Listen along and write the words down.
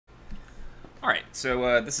All right,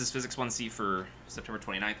 so this is Physics 1C for September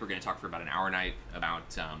 29th. We're going to talk for about an hour night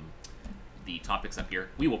about the topics up here.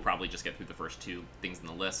 We will probably just get through the first two things in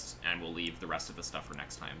the list, and we'll leave the rest of the stuff for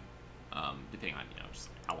next time, depending on just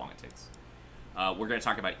how long it takes. We're going to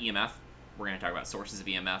talk about EMF. We're going to talk about sources of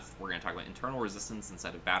EMF. We're going to talk about internal resistance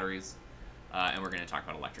inside of batteries, and we're going to talk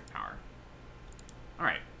about electric power. All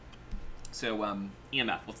right, so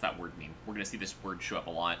EMF, what's that word mean? We're going to see this word show up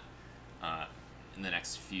a lot in the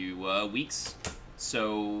next few weeks.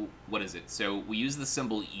 So what is it? So we use the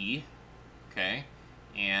symbol E, okay,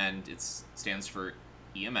 and it stands for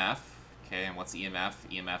EMF, okay, and what's EMF?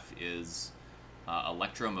 EMF is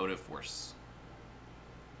electromotive force.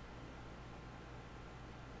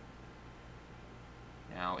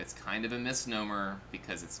 Now, it's kind of a misnomer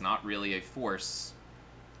because it's not really a force.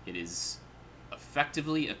 It is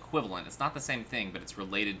effectively equivalent. It's not the same thing, but it's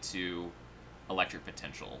related to electric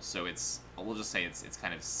potential. So we'll just say it's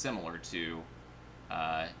kind of similar to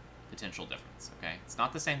potential difference, okay? It's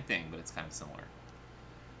not the same thing, but it's kind of similar.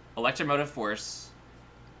 Electromotive force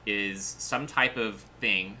is some type of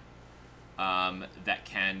thing that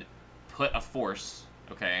can put a force,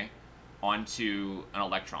 okay, onto an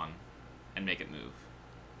electron and make it move.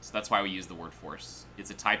 So that's why we use the word force.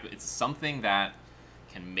 It's something that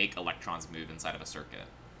can make electrons move inside of a circuit,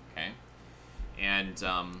 okay? And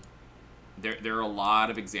there are a lot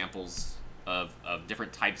of examples of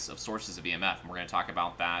different types of sources of EMF, and we're going to talk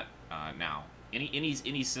about that now.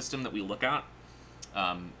 Any system that we look at,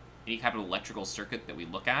 any type of electrical circuit that we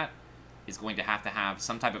look at, is going to have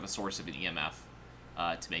some type of a source of an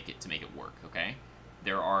EMF to make it work. Okay,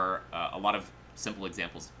 there are a lot of simple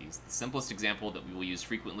examples of these. The simplest example that we will use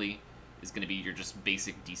frequently is going to be your just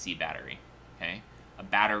basic DC battery. Okay, a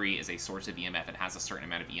battery is a source of EMF. It has a certain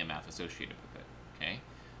amount of EMF associated with it. Okay.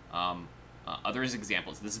 Others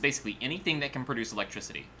examples. This is basically anything that can produce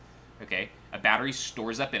electricity. Okay, a battery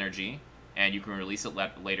stores up energy, and you can release it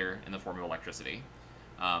later in the form of electricity.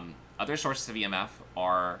 Other sources of EMF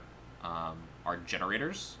are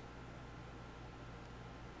generators.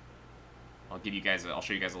 I'll show you guys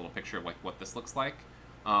a little picture of what this looks like.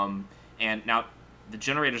 And now the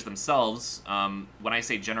generators themselves, when I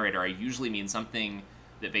say generator, I usually mean something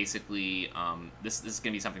that basically this is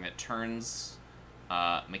going to be something that turns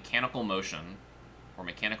mechanical motion or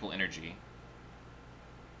mechanical energy.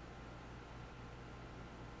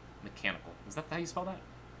 Mechanical. Is that how you spell that?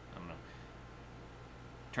 I don't know.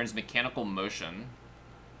 Turns mechanical motion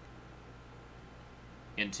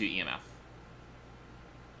into EMF.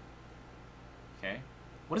 Okay.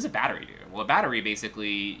 What does a battery do? Well, a battery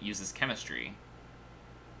basically uses chemistry.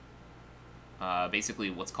 Basically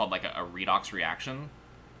what's called like a redox reaction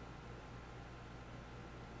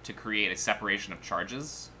to create a separation of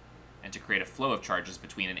charges and to create a flow of charges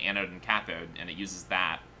between an anode and cathode, and it uses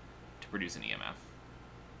that to produce an EMF.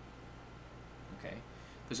 Okay.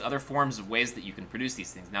 There's other forms of ways that you can produce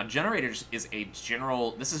these things. Now, generators is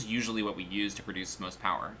this is usually what we use to produce most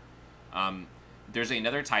power. There's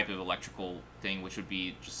another type of electrical thing, which would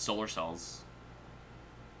be just solar cells.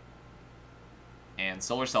 And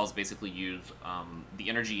solar cells basically use the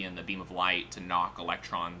energy in the beam of light to knock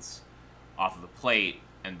electrons off of a plate,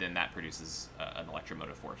 and then that produces an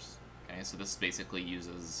electromotive force. Okay, so this basically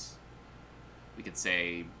uses, we could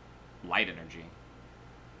say, light energy.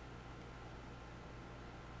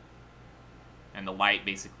 And the light,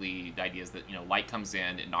 basically, the idea is that, light comes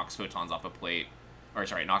in, it knocks photons off a plate,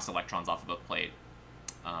 it knocks electrons off of a plate,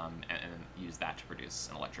 and use that to produce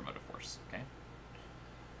an electromotive force, okay?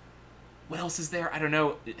 What else is there? I don't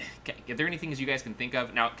know. Are there any things you guys can think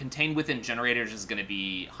of? Now, contained within generators is going to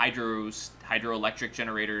be hydroelectric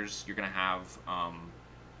generators. You're going to have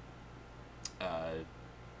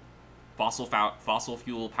fossil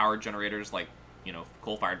fuel powered generators, like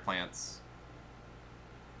coal-fired plants.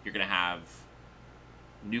 You're going to have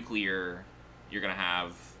nuclear. You're going to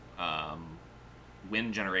have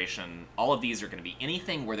wind generation. All of these are going to be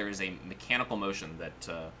anything where there is a mechanical motion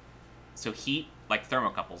that. So heat, like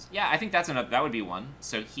thermocouples. Yeah, I think that would be one.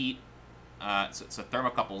 So heat, so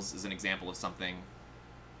thermocouples is an example of something.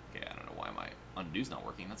 Okay, I don't know why my undo's not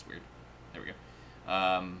working. That's weird. There we go.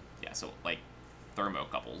 Yeah, so like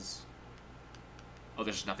thermocouples. Oh,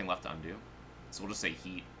 there's nothing left to undo. So we'll just say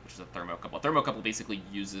heat, which is a thermocouple. A thermocouple basically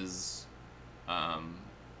uses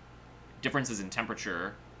differences in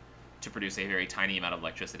temperature to produce a very tiny amount of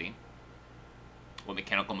electricity. What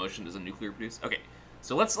mechanical motion does a nuclear produce? Okay.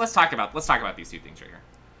 So let's talk about these two things right here.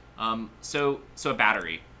 So a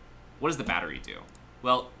battery. What does the battery do?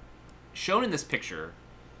 Well, shown in this picture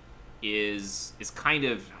is kind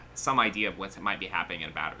of some idea of what might be happening in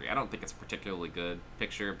a battery. I don't think it's a particularly good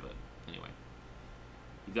picture, but anyway.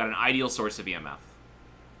 You've got an ideal source of EMF.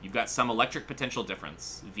 You've got some electric potential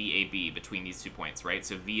difference, VAB, between these 2 points, right?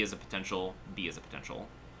 So V is a potential, B is a potential.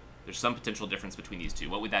 There's some potential difference between these two.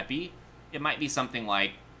 What would that be? It might be something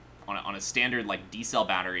like, on a standard like D-cell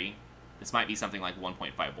battery, this might be something like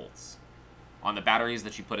 1.5 volts. On the batteries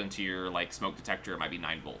that you put into your like smoke detector, it might be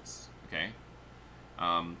 9 volts, okay?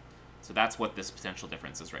 So that's what this potential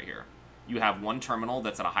difference is right here. You have one terminal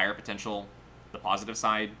that's at a higher potential, the positive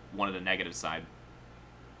side, one at a negative side.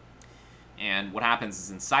 And what happens is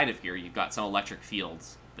inside of here, you've got some electric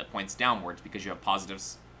fields that points downwards because you have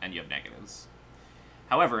positives and you have negatives.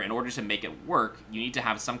 However, in order to make it work, you need to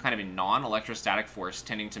have some kind of a non-electrostatic force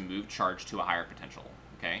tending to move charge to a higher potential,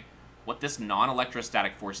 okay? What this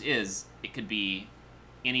non-electrostatic force is, it could be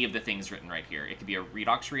any of the things written right here. It could be a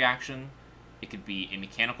redox reaction, it could be a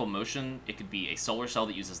mechanical motion, it could be a solar cell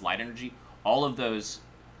that uses light energy. All of those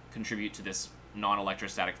contribute to this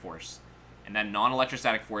non-electrostatic force. And that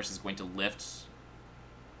non-electrostatic force is going to lift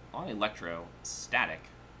electrostatic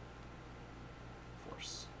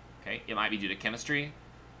force. Okay? It might be due to chemistry,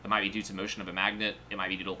 it might be due to motion of a magnet, it might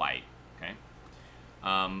be due to light. Okay?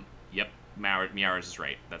 Yep, Miara's is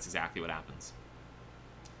right. That's exactly what happens.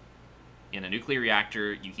 In a nuclear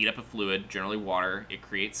reactor, you heat up a fluid, generally water, it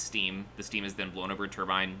creates steam. The steam is then blown over a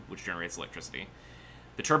turbine, which generates electricity.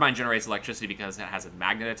 The turbine generates electricity because it has a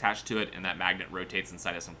magnet attached to it, and that magnet rotates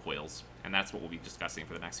inside of some coils. And that's what we'll be discussing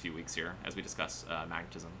for the next few weeks here as we discuss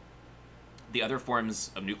magnetism. The other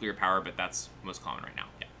forms of nuclear power, but that's most common right now.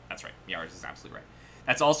 Yeah, that's right. Miara's is absolutely right.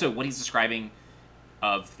 That's also what he's describing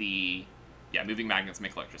of the... Yeah, moving magnets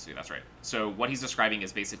make electricity, that's right. So what he's describing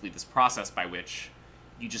is basically this process by which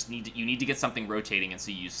you just need to get something rotating, and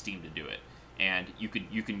so you use steam to do it. And you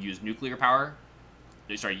can use nuclear power.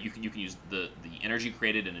 Sorry, you can use the energy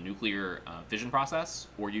created in a nuclear fission process,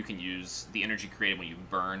 or you can use the energy created when you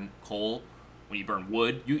burn coal, when you burn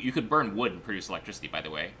wood. You could burn wood and produce electricity, by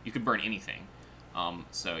the way. You could burn anything.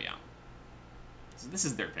 So yeah. So this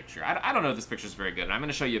is their picture. I don't know if this picture is very good, and I'm going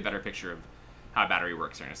to show you a better picture of how a battery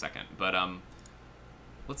works here in a second. But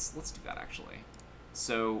let's do that actually.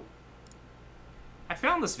 So I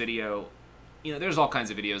found this video. You know, there's all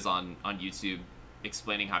kinds of videos on YouTube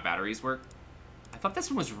explaining how batteries work. I thought this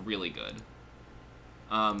one was really good.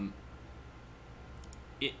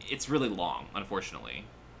 It's really long, unfortunately,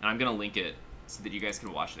 and I'm gonna link it so that you guys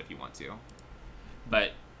can watch it if you want to.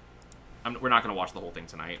 But we're not gonna watch the whole thing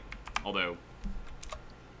tonight, although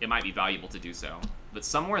it might be valuable to do so. But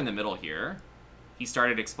somewhere in the middle here, he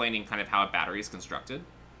started explaining kind of how a battery is constructed.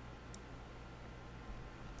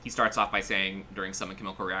 He starts off by saying, during some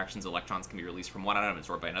chemical reactions, electrons can be released from one atom and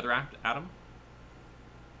absorbed by another atom.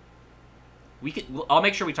 I'll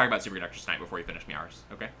make sure we talk about superconductors tonight before we finish Miara's,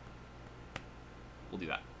 okay? We'll do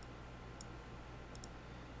that.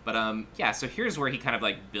 But, yeah, so here's where he kind of,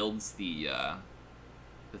 like, builds the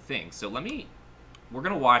thing. So we're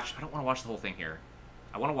gonna watch, I don't want to watch the whole thing here.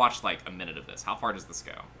 I want to watch, like, a minute of this. How far does this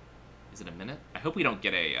go? Is it a minute? I hope we don't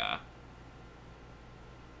get a, yeah,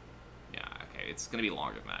 okay, it's gonna be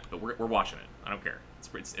longer than that, but we're watching it. I don't care.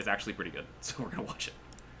 It's actually pretty good, so we're gonna watch it.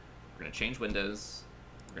 We're gonna change windows.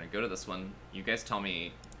 We're gonna go to this one. You guys tell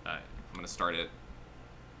me. I'm gonna start it,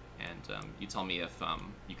 and you tell me if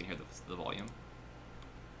you can hear the volume.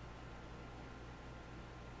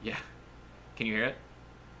 Yeah, can you hear it?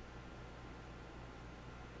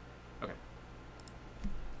 Okay.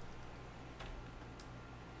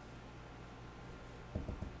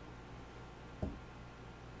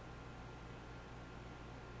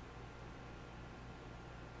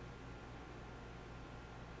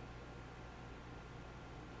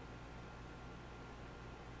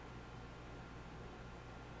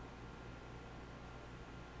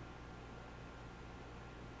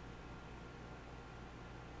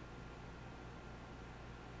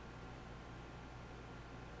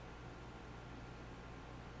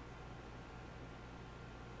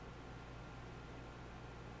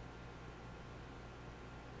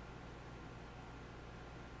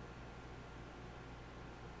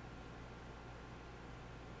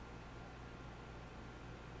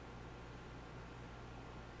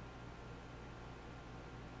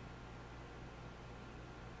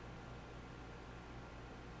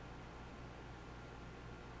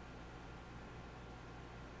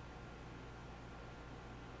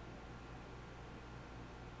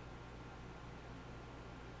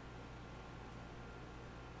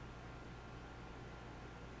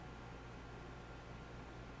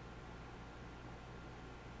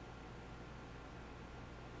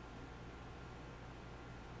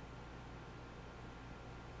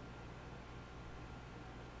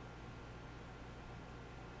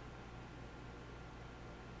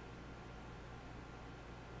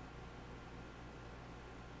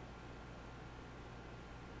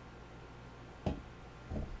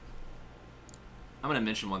 going to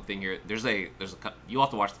mention one thing here. You'll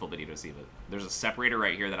have to watch the full video to see it. There's a separator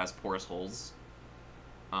right here that has porous holes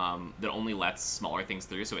that only lets smaller things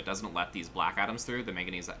through, so it doesn't let these black atoms through. The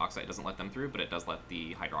manganese oxide doesn't let them through, but it does let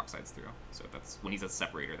the hydroxides through. So that's when he says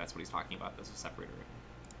separator, that's what he's talking about. There's a separator right here.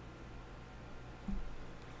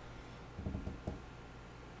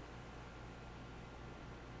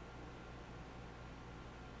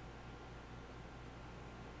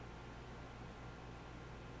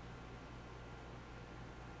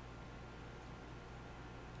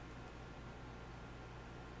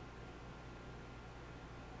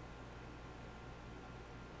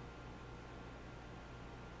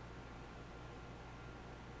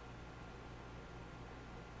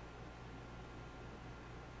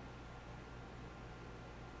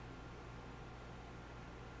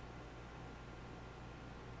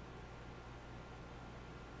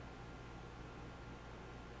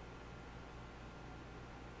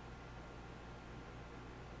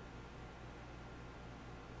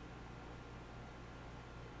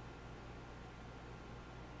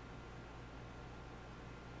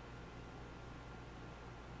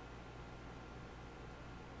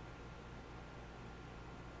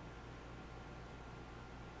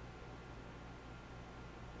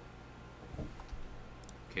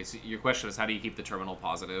 Okay, so your question is how do you keep the terminal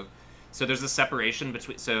positive? So there's a separation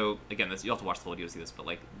between. So again, you'll have to watch the full video to see this, but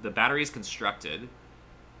like the battery is constructed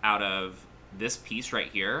out of this piece right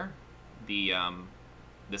here, the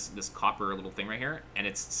this copper little thing right here, and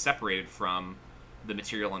it's separated from the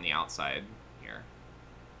material on the outside here.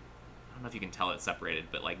 I don't know if you can tell it's separated,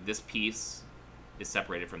 but like this piece is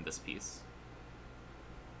separated from this piece.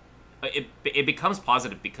 It becomes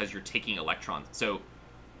positive because you're taking electrons. So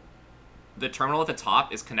the terminal at the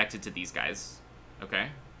top is connected to these guys, okay?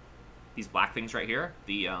 These black things right here,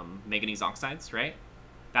 the manganese oxides, right?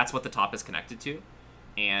 That's what the top is connected to.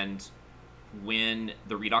 And when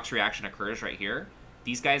the redox reaction occurs right here,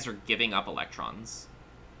 these guys are giving up electrons,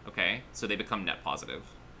 okay? So they become net positive.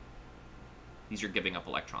 These are giving up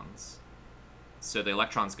electrons. So the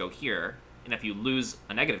electrons go here, and if you lose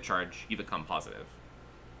a negative charge, you become positive.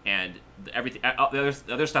 And everything, the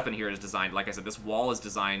other stuff in here is designed, like I said, this wall is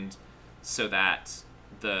designed so that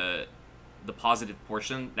the positive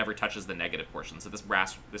portion never touches the negative portion. So this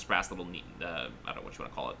brass little, I don't know what you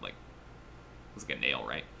want to call it, like, it's like a nail,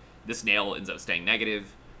 right? This nail ends up staying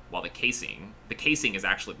negative, while the casing is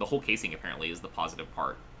actually, the whole casing apparently is the positive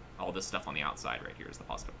part. All this stuff on the outside right here is the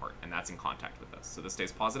positive part, and that's in contact with this. So this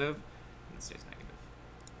stays positive, and this stays negative.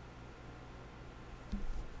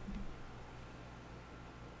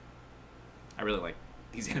 I really like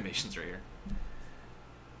these animations right here.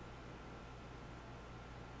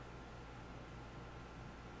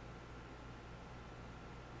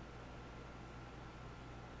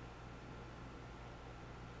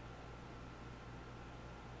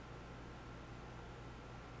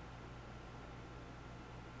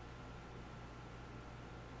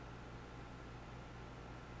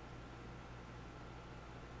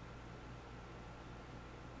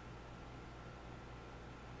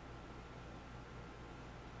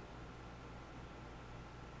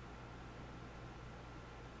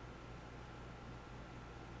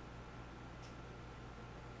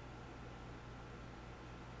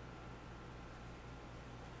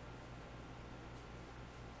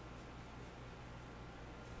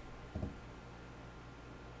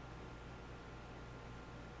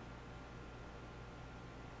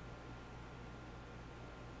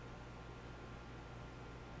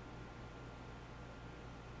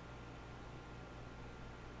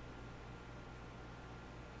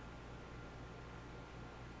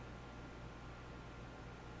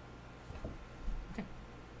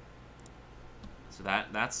 So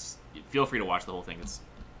that's, feel free to watch the whole thing. It's,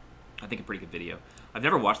 I think, a pretty good video. I've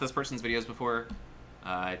never watched this person's videos before.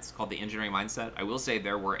 It's called The Engineering Mindset. I will say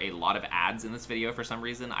there were a lot of ads in this video for some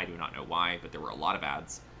reason. I do not know why, but there were a lot of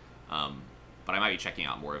ads. But I might be checking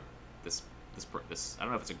out more of this, I don't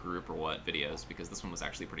know if it's a group or what, videos, because this one was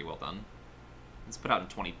actually pretty well done. It's put out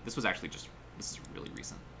in this was actually just, this is really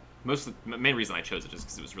recent. The main reason I chose it is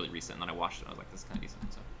because it was really recent, and then I watched it and I was like, this is kind of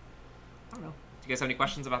decent, so. I don't know. Do you guys have any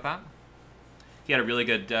questions about that? He had a really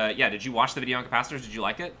good, yeah, did you watch the video on capacitors? Did you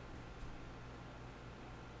like it?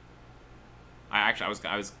 I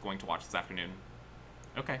was going to watch this afternoon.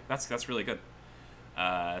 Okay, that's really good.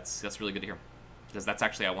 That's really good to hear. Because that's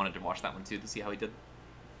actually, I wanted to watch that one too to see how he did.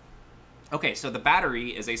 Okay, so the battery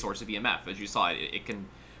is a source of EMF. As you saw, it can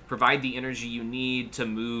provide the energy you need to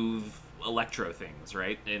move electro things,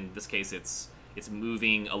 right? In this case, it's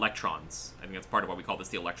moving electrons. I think that's part of why we call this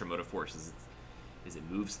the electromotive force, is it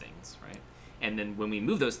moves things, right? And then when we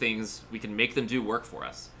move those things, we can make them do work for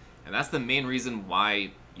us. And that's the main reason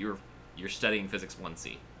why you're studying Physics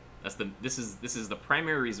 1C. This is the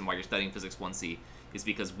primary reason why you're studying Physics 1C, is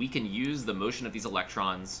because we can use the motion of these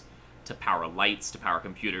electrons to power lights, to power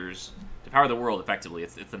computers, to power the world effectively.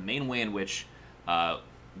 It's the main way in which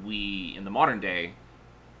we, in the modern day,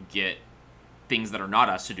 get things that are not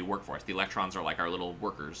us to do work for us. The electrons are like our little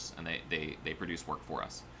workers, and they produce work for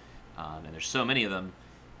us. And there's so many of them,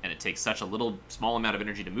 and it takes such a little small amount of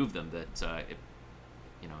energy to move them that it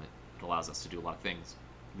allows us to do a lot of things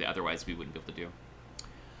that otherwise we wouldn't be able to do.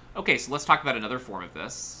 Okay, so let's talk about another form of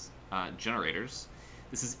this, generators.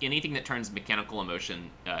 This is anything that turns mechanical motion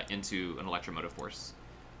into an electromotive force.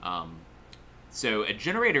 So a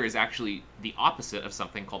generator is actually the opposite of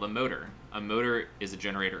something called a motor. A motor is a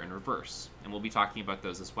generator in reverse, and we'll be talking about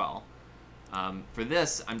those as well. For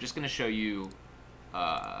this, I'm just going to show you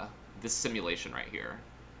this simulation right here.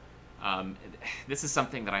 This is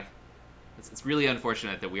something that it's really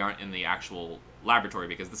unfortunate that we aren't in the actual laboratory,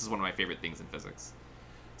 because this is one of my favorite things in physics.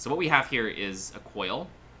 So what we have here is a coil.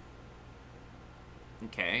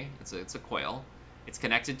 Okay, it's a coil. It's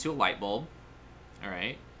connected to a light bulb. All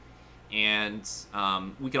right. And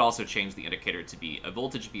we could also change the indicator to be a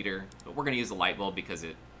voltage meter, but we're going to use a light bulb because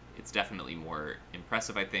it's definitely more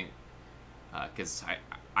impressive, I think. Because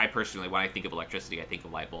I personally, when I think of electricity, I think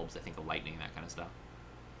of light bulbs, I think of lightning, that kind of stuff.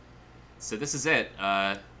 So this is it.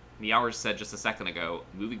 Meowers said just a second ago,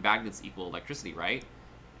 moving magnets equal electricity, right?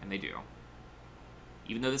 And they do.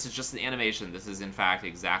 Even though this is just an animation, this is in fact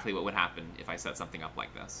exactly what would happen if I set something up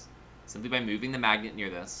like this. Simply by moving the magnet near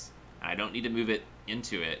this, and I don't need to move it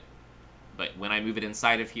into it, but when I move it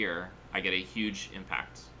inside of here, I get a huge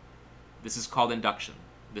impact. This is called induction.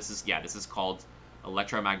 This is called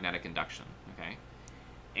electromagnetic induction, okay?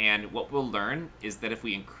 And what we'll learn is that if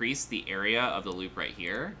we increase the area of the loop right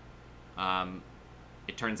here,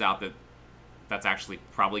 it turns out that that's actually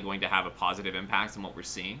probably going to have a positive impact on what we're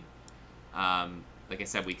seeing. Like I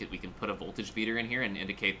said, we can put a voltage meter in here and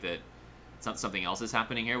indicate that something else is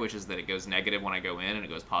happening here, which is that it goes negative when I go in and it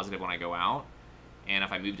goes positive when I go out. And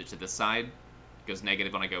if I moved it to this side, it goes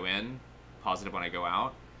negative when I go in, positive when I go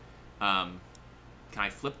out. Can I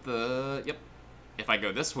flip the... Yep. If I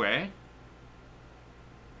go this way,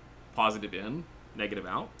 positive in, negative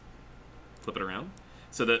out, flip it around.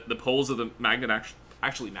 So the poles of the magnet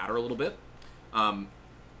actually matter a little bit.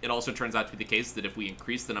 It also turns out to be the case that if we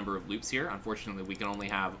increase the number of loops here, unfortunately we can only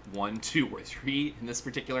have 1, 2, or 3 in this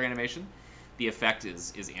particular animation. The effect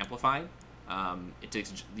is amplified. It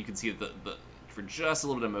takes, you can see that for just a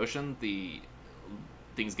little bit of motion, the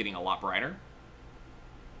thing's getting a lot brighter.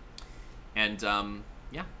 And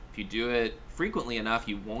yeah, if you do it frequently enough,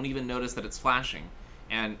 you won't even notice that it's flashing.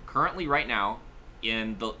 And currently, right now,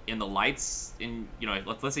 in the lights in,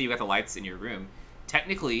 let's say you got the lights in your room.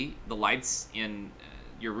 Technically, the lights in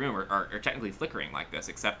your room are technically flickering like this,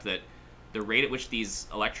 except that the rate at which these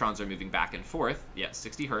electrons are moving back and forth,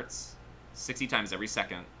 60 hertz, 60 times every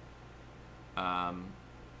second.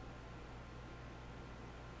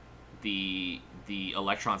 The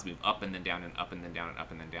electrons move up and then down and up and then down and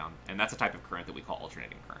up and then down, and that's a type of current that we call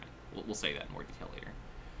alternating current. We'll say that in more detail later.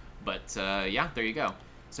 But yeah, there you go.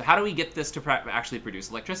 So how do we get this to actually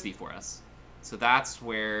produce electricity for us? So that's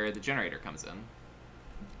where the generator comes in.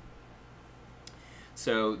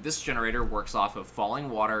 So this generator works off of falling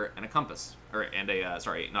water and a compass,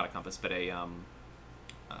 sorry, not a compass, but a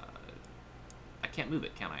I can't move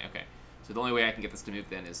it, can I? Okay. So the only way I can get this to move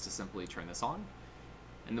then is to simply turn this on.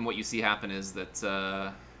 And then what you see happen is that,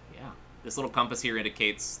 yeah, this little compass here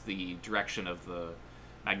indicates the direction of the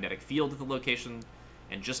magnetic field at the location.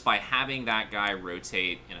 And just by having that guy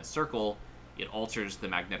rotate in a circle, it alters the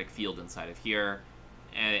magnetic field inside of here,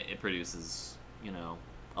 and it produces,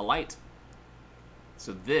 a light.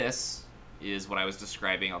 So this is what I was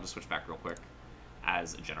describing, I'll just switch back real quick,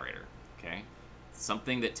 as a generator, okay?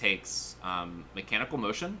 Something that takes mechanical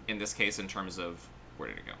motion, in this case in terms of, where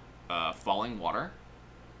did it go? Falling water.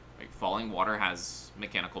 Right? Falling water has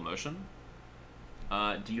mechanical motion.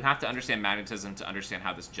 Do you have to understand magnetism to understand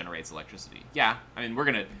how this generates electricity? Yeah, I mean, we're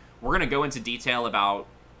gonna go into detail about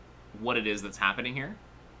what it is that's happening here.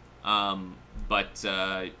 But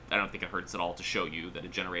I don't think it hurts at all to show you that a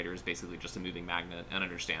generator is basically just a moving magnet, and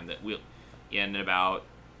understand that in about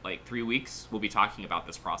like 3 weeks, we'll be talking about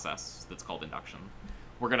this process that's called induction.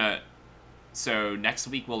 So next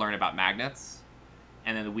week we'll learn about magnets,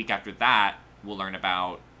 and then the week after that we'll learn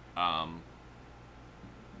about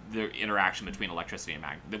the interaction between electricity and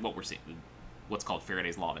magnet, what we're seeing, what's called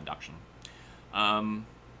Faraday's law of induction.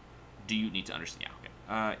 Do you need to understand?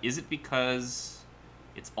 Yeah, okay. Is it because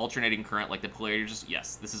it's alternating current, like the polarity just...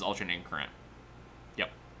 Yes, this is alternating current.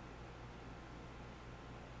 Yep.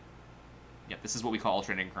 Yep, this is what we call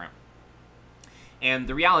alternating current. And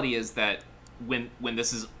the reality is that when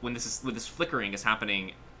this flickering is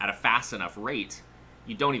happening at a fast enough rate,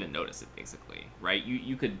 you don't even notice it, basically, right?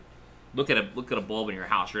 You could look at a bulb in your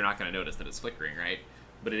house, you're not going to notice that it's flickering, right?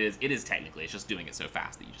 But it is technically, it's just doing it so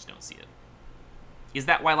fast that you just don't see it. Is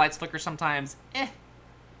that why lights flicker sometimes?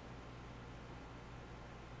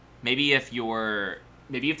 Maybe if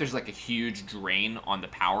there's like a huge drain on the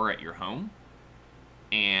power at your home,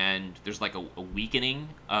 and there's like a weakening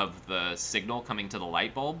of the signal coming to the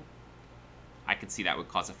light bulb, I could see that would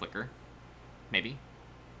cause a flicker. Maybe.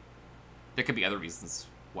 There could be other reasons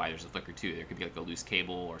why there's a flicker too. There could be like a loose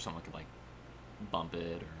cable, or someone could like bump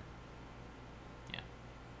it, or yeah.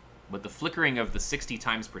 But the flickering of the 60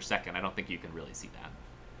 times per second, I don't think you can really see that.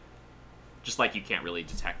 Just like you can't really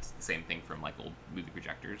detect the same thing from like old movie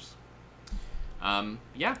projectors.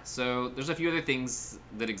 Yeah, so there's a few other things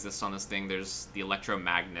that exist on this thing. There's the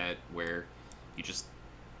electromagnet, where you just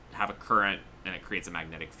have a current and it creates a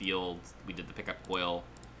magnetic field. We did the pickup coil,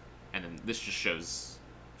 and then this just shows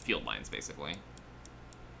field lines, basically,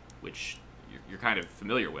 which you're kind of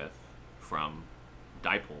familiar with from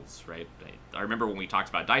dipoles, right? I remember when we talked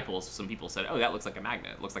about dipoles, some people said, oh, that looks like a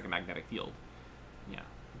magnet. It looks like a magnetic field. Yeah,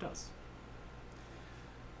 it does.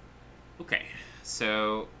 Okay,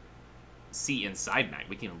 so see inside magnet.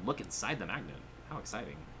 We can even look inside the magnet. How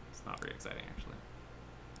exciting. It's not very exciting, actually.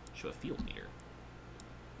 Show a field meter.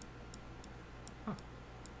 Huh.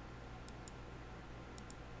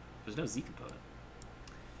 There's no Z component.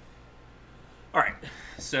 Alright,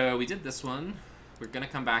 so we did this one. We're going to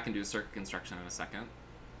come back and do circuit construction in a second.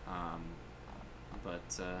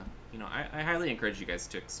 You know, I highly encourage you guys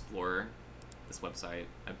to explore this website.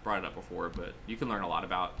 I've brought it up before, but you can learn a lot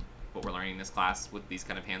about what we're learning in this class with these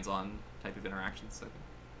kind of hands-on type of interactions.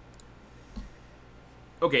 So.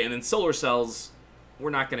 Okay, and then solar cells,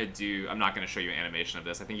 I'm not going to show you an animation of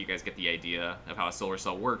this. I think you guys get the idea of how a solar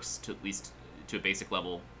cell works, to at least to a basic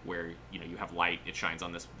level, where you have light, it shines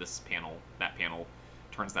on this panel, that panel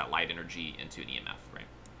turns that light energy into an EMF, right?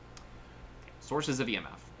 Okay. Sources of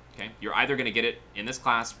EMF, okay? You're either going to get it in this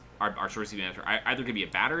class, our source of EMF are either going to be a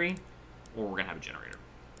battery, or we're going to have a generator.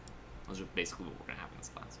 Those are basically what we're going to have in this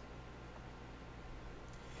class.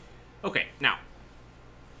 Okay, now,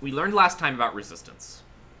 we learned last time about resistance.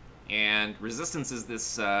 And resistance is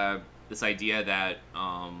this idea that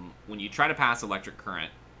when you try to pass electric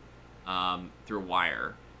current through a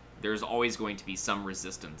wire, there's always going to be some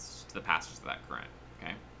resistance to the passage of that current,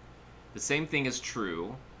 okay? The same thing is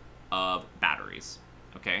true of batteries,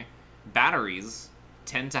 okay? Batteries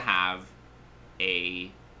tend to have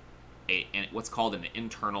what's called an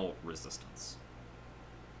internal resistance.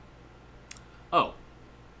 Oh,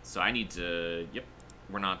 so I need to, yep,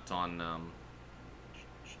 we're not on,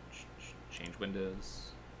 change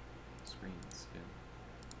windows, screens,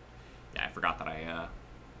 yeah, I forgot that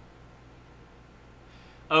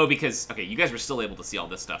oh, because, okay, you guys were still able to see all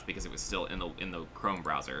this stuff because it was still in the Chrome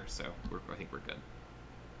browser, so I think we're good.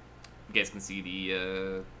 You guys can see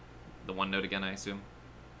the OneNote again, I assume?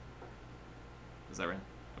 Is that right?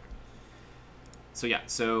 Okay. So yeah,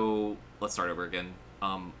 so let's start over again.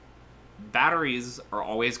 Batteries are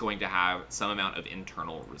always going to have some amount of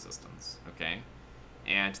internal resistance, okay?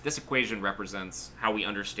 And this equation represents how we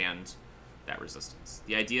understand that resistance.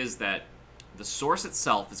 The idea is that the source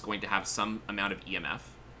itself is going to have some amount of EMF,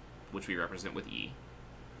 which we represent with E,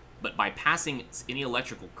 but by passing any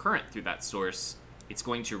electrical current through that source, it's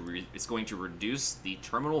going to reduce the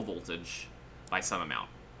terminal voltage by some amount,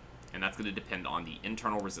 and that's going to depend on the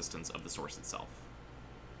internal resistance of the source itself.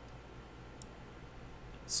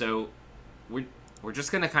 So we're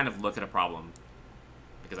just going to kind of look at a problem,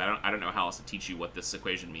 because I don't know how else to teach you what this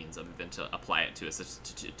equation means other than to apply it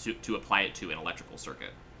to apply it to an electrical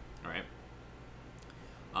circuit. All right.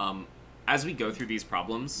 As we go through these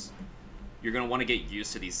problems, you're going to want to get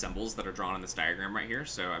used to these symbols that are drawn in this diagram right here.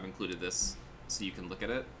 So I've included this so you can look at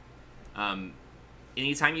it.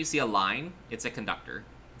 Anytime you see a line, it's a conductor.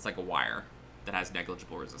 It's like a wire that has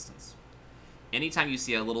negligible resistance. Anytime you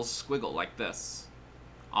see a little squiggle like this,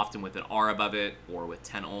 often with an R above it or with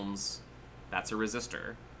 10 ohms, that's a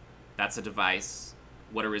resistor. That's a device.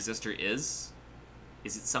 What a resistor is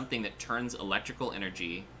it something that turns electrical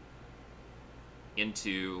energy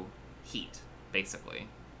into heat, basically.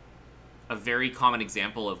 A very common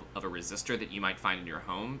example of a resistor that you might find in your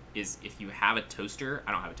home is if you have a toaster.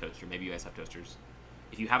 I don't have a toaster. Maybe you guys have toasters.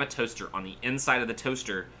 If you have a toaster, on the inside of the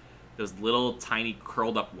toaster, those little tiny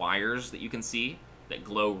curled up wires that you can see that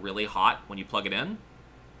glow really hot when you plug it in.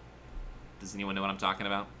 Does anyone know what I'm talking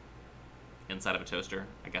about? Inside of a toaster?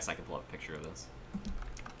 I guess I can pull up a picture of this.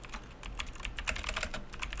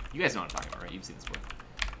 You guys know what I'm talking about, right? You've seen this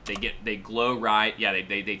before. They glow right. Yeah,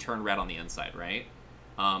 they turn red on the inside, right?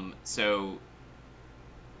 So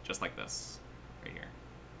just like this right here.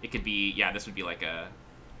 It could be, yeah, this would be like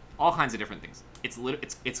all kinds of different things.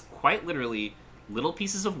 It's quite literally little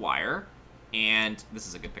pieces of wire, and this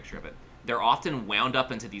is a good picture of it. They're often wound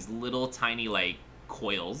up into these little tiny like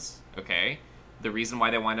coils, okay? The reason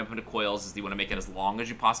why they wind up into coils is you want to make it as long as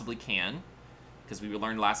you possibly can, because we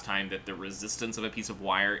learned last time that the resistance of a piece of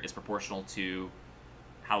wire is proportional to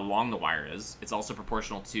how long the wire is. It's also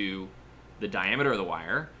proportional to the diameter of the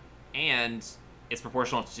wire, and it's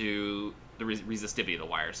proportional to the resistivity of the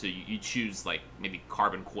wire. So you choose like maybe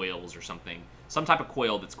carbon coils or something, some type of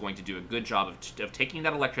coil that's going to do a good job of taking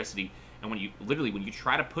that electricity. And when you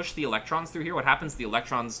try to push the electrons through here, what happens? The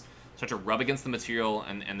electrons start to rub against the material,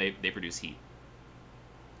 and they produce heat.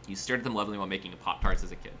 You stared at them lovingly while making Pop-Tarts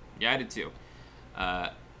as a kid. Yeah, I did too.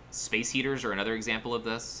 Space heaters are another example of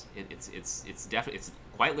this. It's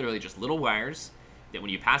quite literally just little wires that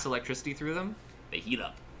when you pass electricity through them, they heat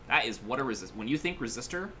up. That is what a resistor. When you think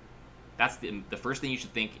resistor, that's the first thing you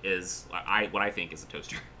should think is what I think is a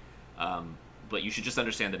toaster. But you should just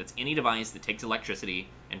understand that it's any device that takes electricity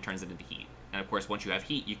and turns it into heat. And of course, once you have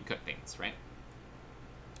heat, you can cook things, right?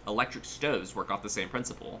 Electric stoves work off the same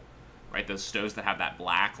principle, right? Those stoves that have that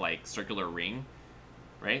black, like, circular ring,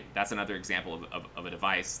 right? That's another example of a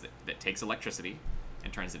device that takes electricity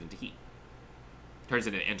and turns it into heat. Turns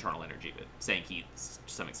it into internal energy, but saying heat is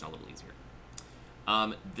to some extent a little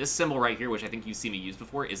easier. This symbol right here, which I think you've seen me use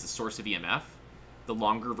before, is the source of EMF. The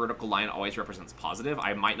longer vertical line always represents positive.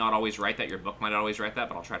 I might not always write that. Your book might not always write that,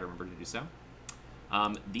 but I'll try to remember to do so.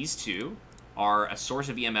 These two are a source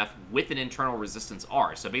of EMF with an internal resistance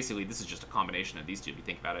R. So basically, this is just a combination of these two. If you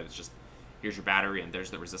think about it, it's just, here's your battery, and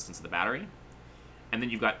there's the resistance of the battery. And then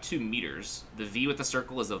you've got 2 meters. The V with the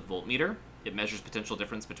circle is a voltmeter. It measures potential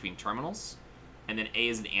difference between terminals. And then A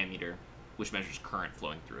is an ammeter, which measures current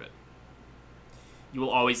flowing through it. You will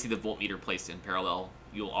always see the voltmeter placed in parallel.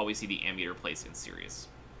 You'll always see the ammeter placed in series.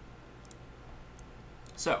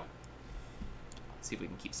 So, let's see if we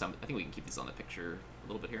can keep some. I think we can keep these on the picture a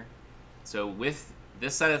little bit here. So with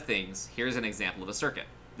this set of things, here's an example of a circuit.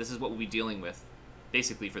 This is what we'll be dealing with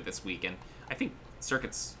basically for this week. And I think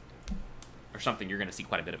circuits are something you're going to see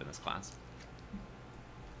quite a bit of in this class.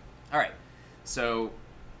 All right, so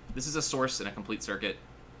this is a source in a complete circuit.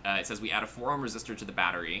 It says we add a 4 ohm resistor to the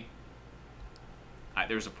battery.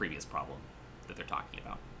 There's a previous problem that they're talking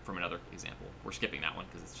about from another example. We're skipping that one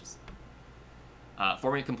because it's just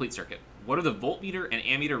forming a complete circuit. What are the voltmeter and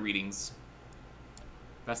ammeter readings?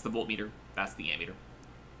 That's the voltmeter. That's the ammeter.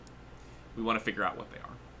 We want to figure out what they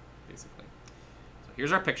are, basically. So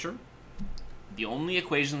here's our picture. The only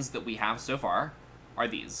equations that we have so far are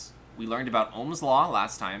these. We learned about Ohm's law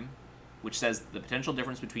last time, which says the potential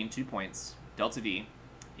difference between 2 points, delta V,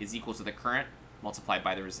 is equal to the current multiplied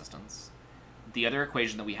by the resistance. The other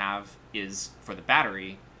equation that we have is for the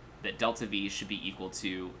battery, that delta V should be equal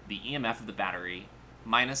to the EMF of the battery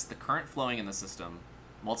minus the current flowing in the system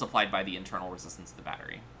multiplied by the internal resistance of the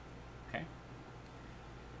battery. Okay?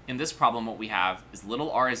 In this problem, what we have is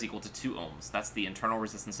little r is equal to 2 ohms. That's the internal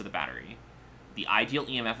resistance of the battery. The ideal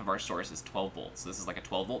EMF of our source is 12 volts. So this is like a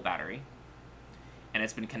 12-volt battery. And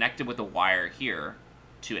it's been connected with a wire here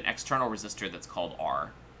to an external resistor that's called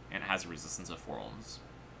R, and it has a resistance of 4 ohms.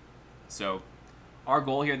 So our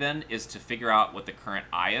goal here then is to figure out what the current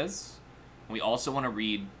I is. And we also want to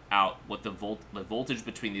read out what the voltage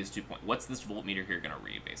between these 2 points. What's this voltmeter here going to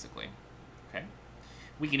read, basically? Okay.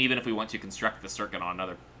 We can even, if we want to, construct the circuit on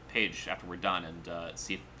another page after we're done and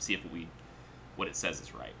see if what it says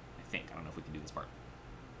is right. I don't know if we can do this part.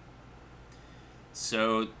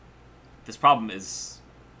 So this problem is,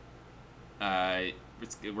 we're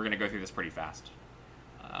going to go through this pretty fast.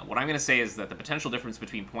 What I'm going to say is that the potential difference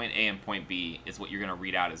between point A and point B is what you're going to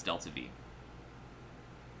read out as delta V.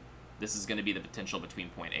 This is going to be the potential between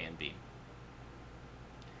point A and B.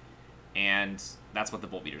 And that's what the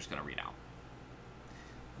voltmeter is going to read out.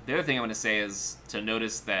 The other thing I'm going to say is to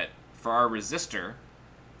notice that for our resistor,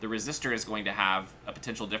 the resistor is going to have a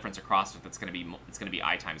potential difference across it that's going to be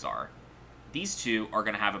I times R. These two are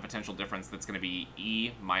going to have a potential difference that's going to be E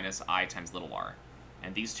minus I times little r.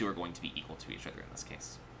 And these two are going to be equal to each other in this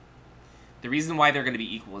case. The reason why they're going to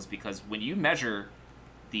be equal is because when you measure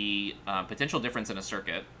the potential difference in a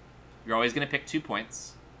circuit, you're always going to pick 2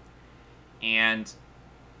 points, and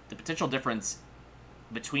the potential difference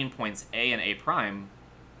between points A and A prime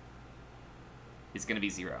is going to be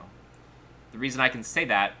 0. The reason I can say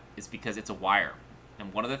that is because it's a wire.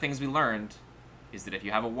 And one of the things we learned is that if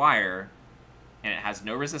you have a wire and it has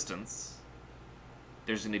no resistance,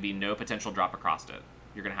 there's going to be no potential drop across it.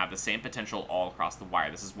 you're going to have the same potential all across the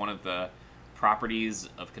wire. This is one of the properties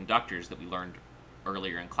of conductors that we learned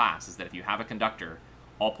earlier in class, is that if you have a conductor,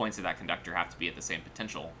 all points of that conductor have to be at the same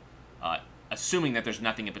potential, assuming that there's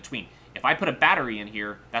nothing in between. If I put a battery in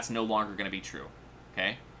here, that's no longer going to be true,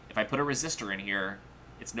 okay? If I put a resistor in here,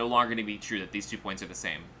 it's no longer going to be true that these 2 points are the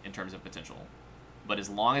same in terms of potential. But as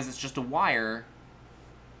long as it's just a wire,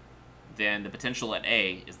 then the potential at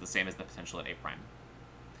A is the same as the potential at A prime.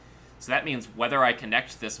 So that means whether I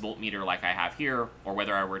connect this voltmeter like I have here, or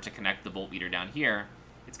whether I were to connect the voltmeter down here,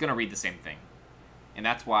 it's going to read the same thing. And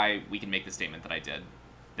that's why we can make the statement that I did,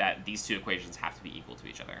 that these two equations have to be equal to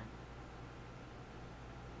each other.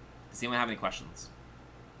 Does anyone have any questions?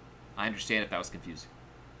 I understand if that was confusing.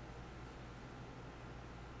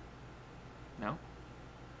 No?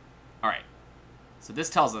 Alright. So this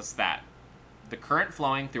tells us that the current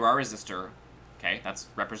flowing through our resistor, okay, that's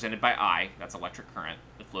represented by I, that's electric current,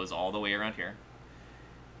 that flows all the way around here,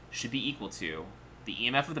 should be equal to the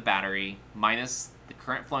EMF of the battery minus the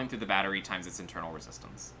current flowing through the battery times its internal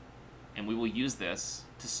resistance. And we will use this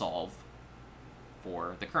to solve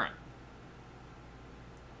for the current.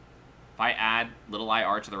 If I add little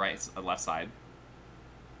IR to the left side,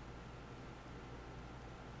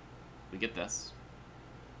 we get this.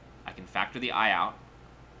 I can factor the I out.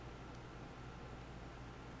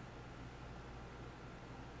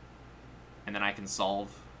 And then I can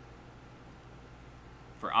solve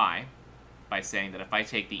for I by saying that if I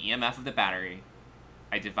take the EMF of the battery,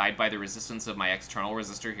 I divide by the resistance of my external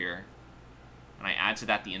resistor here, and I add to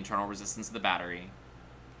that the internal resistance of the battery,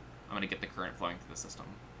 I'm going to get the current flowing through the system.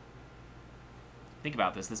 Think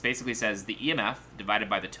about this. This basically says the EMF divided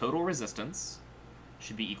by the total resistance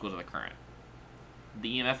should be equal to the current.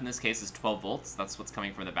 The EMF in this case is 12 volts. That's what's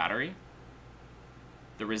coming from the battery.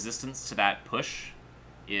 The resistance to that push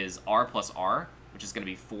is R plus R, which is going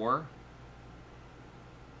to be 4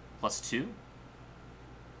 plus 2.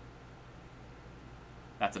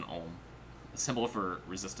 That's an ohm. The symbol for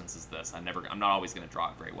resistance is this. I'm not always going to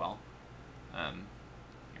draw it very well.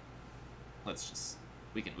 Let's just,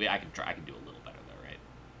 I can do a little better though, right?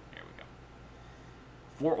 There we go.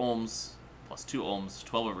 4 ohms plus 2 ohms,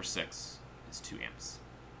 12 over 6 is 2 amps.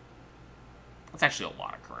 That's actually a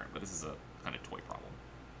lot of current, but this is a kind of toy problem.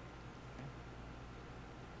 Okay.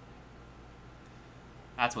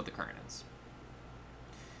 That's what the current is.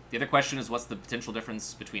 The other question is, what's the potential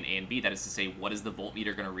difference between A and B? That is to say, what is the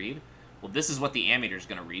voltmeter going to read? Well, this is what the ammeter is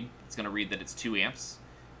going to read. It's going to read that it's 2 amps.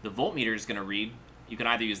 The voltmeter is going to read, you can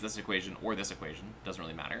either use this equation or this equation. Doesn't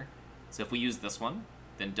really matter. So if we use this one,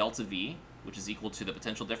 then delta V, which is equal to the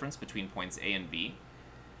potential difference between points A and B,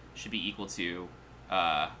 should be equal to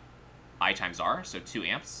I times R, so 2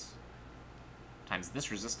 amps, times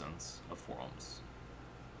this resistance of 4 ohms.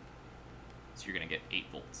 So you're going to get 8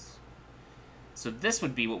 volts. So this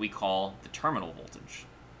would be what we call the terminal voltage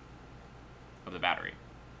of the battery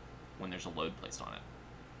when there's a load placed on it.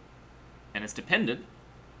 And it's dependent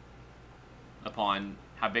upon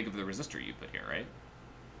how big of the resistor you put here, right?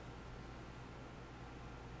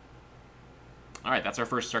 All right, that's our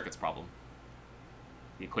first circuits problem.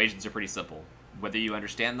 The equations are pretty simple. Whether you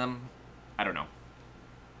understand them, I don't know.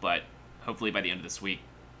 But hopefully by the end of this week,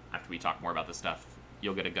 after we talk more about this stuff,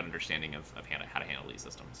 you'll get a good understanding of how to handle these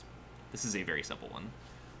systems. This is a very simple one.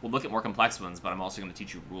 We'll look at more complex ones, but I'm also going to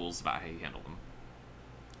teach you rules about how you handle them.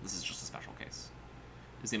 This is just a special case.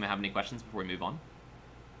 Does anyone have any questions before we move on?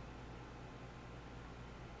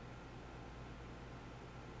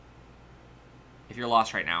 If you're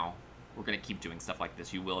lost right now, we're going to keep doing stuff like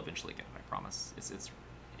this. You will eventually get it, I promise.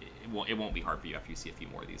 It won't be hard for you after you see a few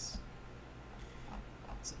more of these.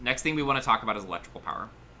 So next thing we want to talk about is electrical power.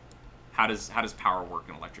 How does power work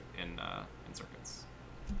in circuits?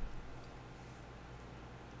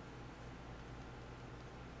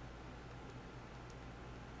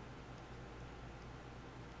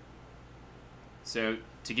 So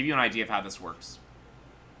to give you an idea of how this works,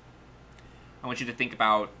 I want you to think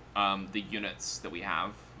about the units that we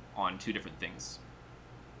have on 2 different things.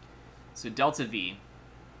 So delta V,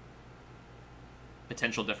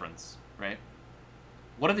 potential difference, right?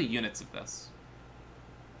 What are the units of this?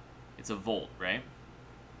 It's a volt, right?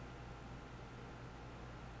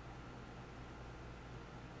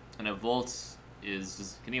 And a volt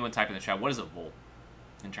is, can anyone type in the chat, what is a volt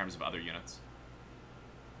in terms of other units?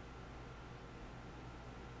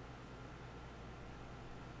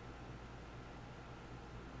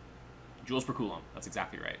 Joules per coulomb. That's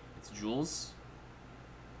exactly right. It's joules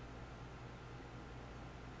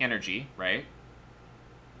energy, right,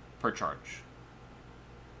 per charge.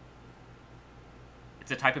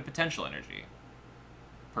 It's a type of potential energy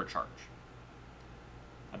per charge.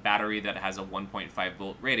 A battery that has a 1.5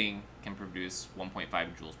 volt rating can produce 1.5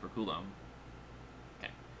 joules per coulomb.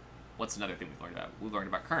 Okay. What's another thing we've learned about? We've learned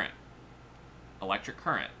about current. Electric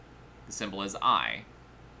current. The symbol is I.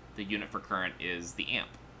 The unit for current is the amp,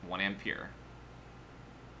 1 ampere.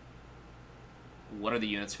 What are the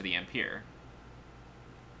units for the ampere?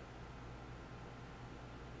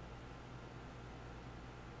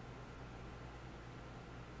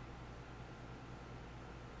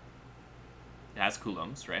 It has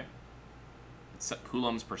coulombs, right? It's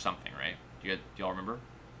coulombs per something, right? Do y'all remember?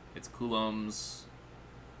 It's coulombs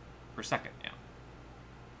per second, yeah.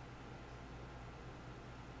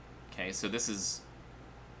 Okay, so this is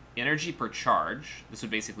energy per charge. This would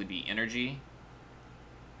basically be energy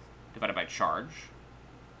divided by charge.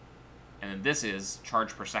 And then this is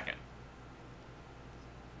charge per second.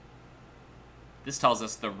 This tells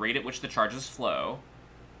us the rate at which the charges flow.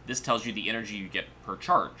 This tells you the energy you get per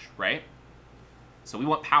charge, right? So we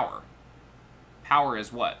want power. Power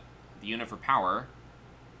is what? The unit for power.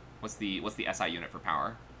 What's the SI unit for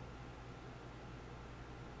power?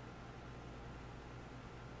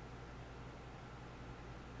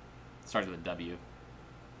 It starts with a W.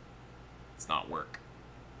 It's not work.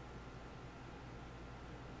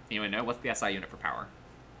 Anyone know? What's the SI unit for power?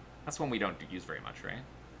 That's one we don't use very much, right?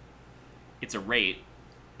 It's a rate.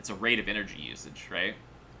 It's a rate of energy usage, right?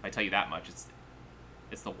 If I tell you that much,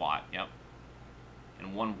 it's the watt, yep.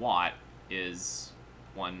 And 1 watt is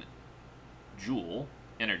 1 joule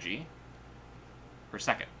energy per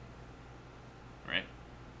second, right?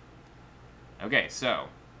 Okay, so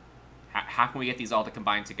how can we get these all to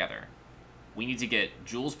combine together? We need to get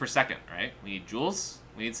joules per second, right? We need joules,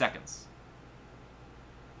 we need seconds.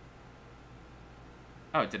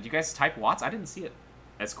 Oh, did you guys type watts? I didn't see it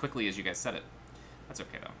as quickly as you guys said it. That's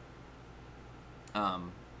okay, though.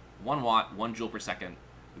 1 watt, 1 joule per second.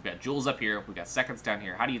 We've got joules up here. We've got seconds down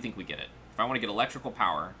here. How do you think we get it? If I want to get electrical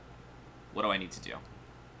power, what do I need to do?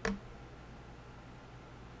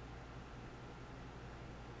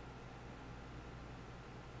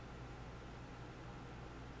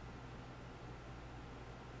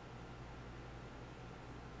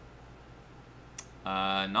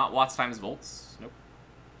 Not watts times volts. Nope.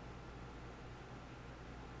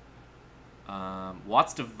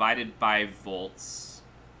 Watts divided by volts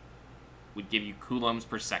would give you coulombs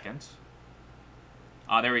per second.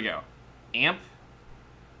 There we go. Amp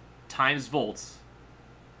times volts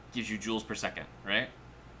gives you joules per second, right?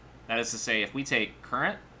 That is to say, if we take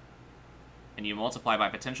current and you multiply by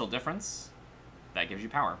potential difference, that gives you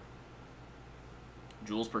power.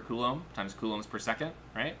 Joules per coulomb times coulombs per second,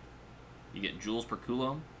 right? You get joules per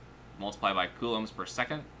coulomb, multiply by coulombs per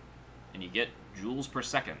second, and you get joules per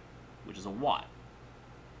second, which is a watt.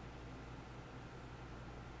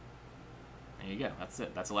 There you go. That's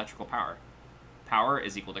it. That's electrical power. Power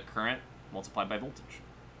is equal to current multiplied by voltage.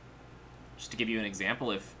 Just to give you an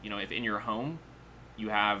example, if in your home you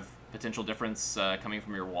have potential difference coming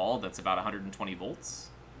from your wall that's about 120 volts,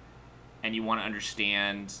 and you want to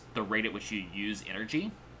understand the rate at which you use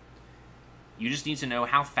energy, you just need to know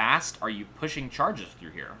how fast are you pushing charges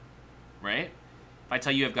through here, right? If I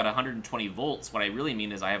tell you I've got 120 volts, what I really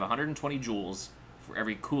mean is I have 120 joules for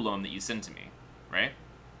every coulomb that you send to me, right?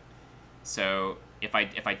 So if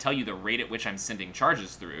I tell you the rate at which I'm sending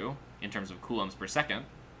charges through in terms of coulombs per second,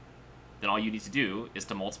 then all you need to do is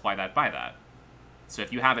to multiply that by that. So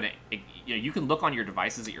if you have you can look on your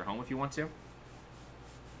devices at your home if you want to.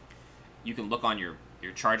 You can look on your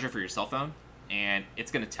charger for your cell phone, and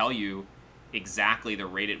it's going to tell you exactly the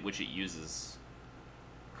rate at which it uses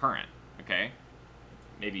current, okay?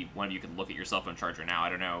 Maybe one of you can look at your cell phone charger now, I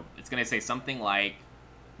don't know. It's going to say something like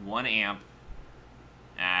 1 amp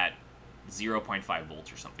at 0.5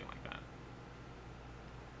 volts or something like that.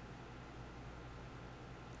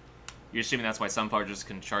 You're assuming that's why some chargers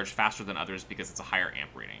can charge faster than others because it's a higher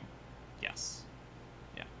amp rating. Yes.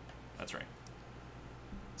 Yeah, that's right.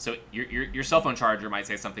 So your cell phone charger might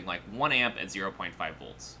say something like 1 amp at 0.5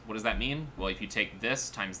 volts. What does that mean? Well, if you take this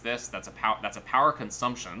times this, that's a power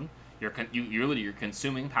consumption. You're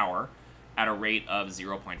consuming power at a rate of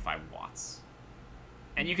 0.5 watts.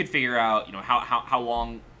 And you could figure out, how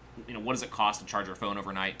long, what does it cost to charge your phone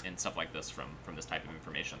overnight and stuff like this from this type of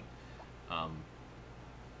information.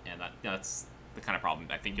 And that's the kind of problem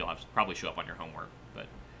I think you'll have to probably show up on your homework. But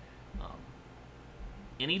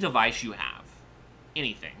any device you have,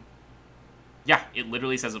 anything, yeah, it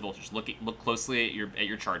literally says a voltage. Look closely at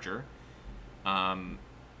your charger, and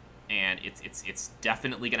it's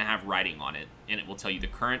definitely going to have writing on it, and it will tell you the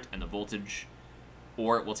current and the voltage,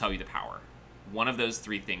 or it will tell you the power. One of those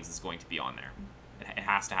three things is going to be on there. It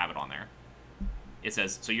has to have it on there. It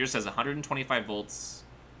says, so yours says 125 volts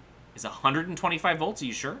Is 125 volts, are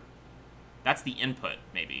you sure? That's the input,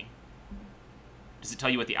 maybe. Does it tell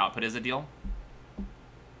you what the output is, Adil?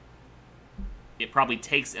 It probably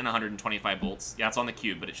takes in 125 volts. Yeah, it's on the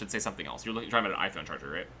cube, but it should say something else. You're talking about an iPhone charger,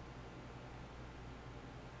 right?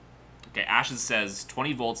 Okay, Ashes says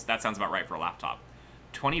 20 volts. That sounds about right for a laptop.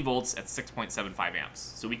 20 volts at 6.75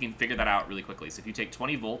 amps. So we can figure that out really quickly. So if you take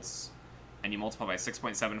 20 volts and you multiply by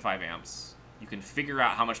 6.75 amps, you can figure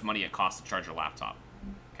out how much money it costs to charge your laptop.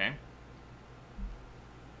 Okay?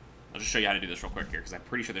 I'll just show you how to do this real quick here, because I'm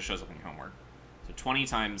pretty sure this shows up in your homework. So 20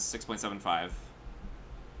 times 6.75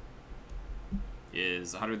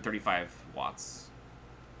 is 135 watts.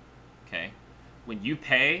 Okay? When you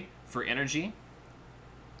pay for energy,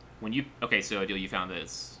 okay, so Adil, you found that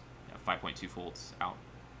it's 5.2 volts out.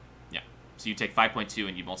 Yeah. So you take 5.2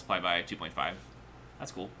 and you multiply by 2.5.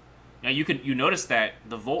 That's cool. Now you notice that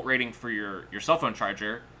the volt rating for your cell phone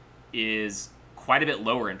charger is quite a bit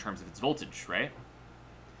lower in terms of its voltage, right?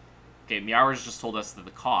 Okay, Meowers just told us that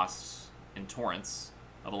the cost in torrents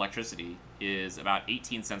of electricity is about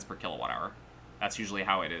 18 cents per kilowatt hour. That's usually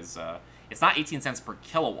how it is. It's not 18 cents per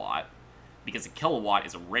kilowatt, because a kilowatt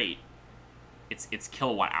is a rate. It's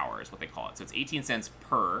kilowatt hour is what they call it. So it's 18 cents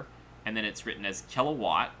per, and then it's written as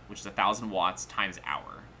kilowatt, which is 1,000 watts times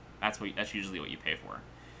hour. That's usually what you pay for.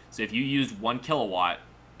 So if you used 1 kilowatt,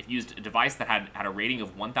 if you used a device that had a rating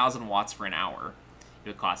of 1,000 watts for an hour, it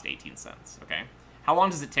would cost 18 cents, okay? How long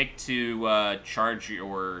does it take to charge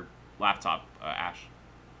your laptop, Ash?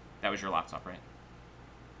 That was your laptop, right?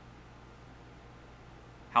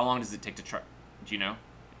 How long does it take to charge? Do you know?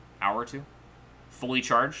 Hour or two? Fully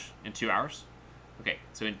charge in 2 hours? Okay,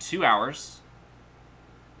 so in 2 hours,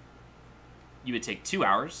 you would take 2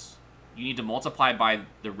 hours. You need to multiply by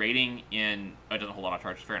the rating in... Oh, it doesn't hold on to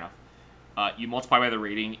charge. Fair enough. You multiply by the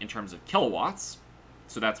rating in terms of kilowatts.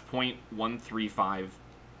 So that's 0.135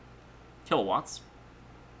 kilowatts.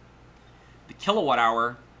 The kilowatt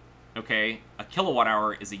hour, okay, a kilowatt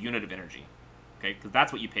hour is a unit of energy. Okay, because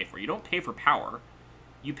that's what you pay for. You don't pay for power.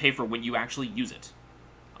 You pay for when you actually use it.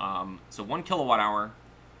 So 1 kilowatt hour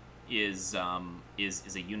is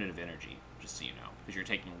a unit of energy, just so you know, because you're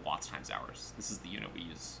taking watts times hours. This is the unit we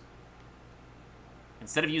use.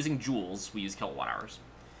 Instead of using joules, we use kilowatt hours.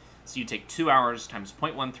 So you take 2 hours times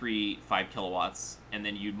 0.135 kilowatts, and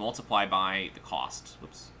then you'd multiply by the cost.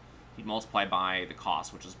 Whoops. You'd multiply by the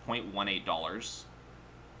cost, which is $0.18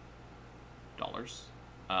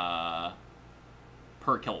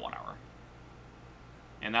 per kilowatt hour.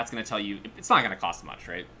 And that's going to tell you, it's not going to cost much,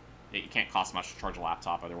 right? It can't cost much to charge a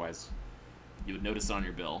laptop, otherwise you would notice it on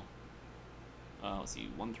your bill. Let's see,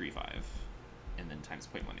 135, and then times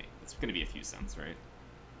 0.18. It's going to be a few cents, right?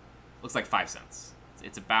 Looks like 5 cents.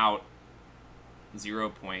 It's about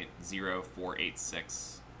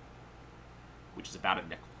 0.0486, which is about a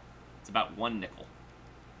nickel. It's about 1 nickel.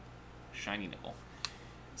 Shiny nickel.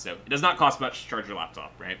 So it does not cost much to charge your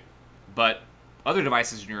laptop, right? But other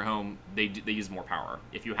devices in your home, they use more power.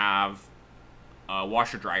 If you have a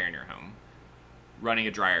washer dryer in your home, running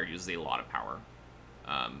a dryer uses a lot of power.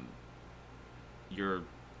 Your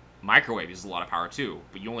microwave uses a lot of power too,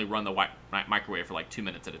 but you only run the microwave for like 2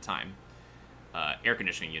 minutes at a time. Air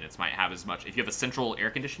conditioning units might have as much. If you have a central air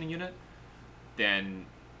conditioning unit, then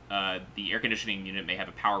the air conditioning unit may have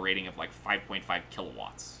a power rating of like 5.5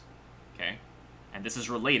 kilowatts. Okay? And this is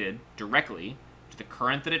related directly to the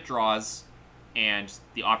current that it draws and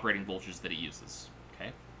the operating voltage that it uses.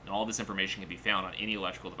 Okay? And all this information can be found on any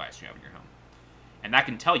electrical device you have in your home. And that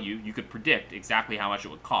can tell you, you could predict exactly how much it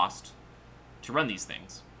would cost to run these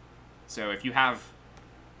things. So if you have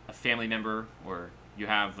a family member, or you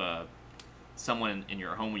have someone in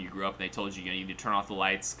your home when you grew up and they told you, you need to turn off the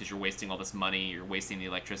lights because you're wasting all this money, you're wasting the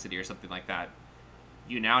electricity or something like that,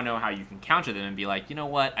 you now know how you can counter them and be like, you know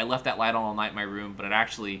what, I left that light on all night in my room, but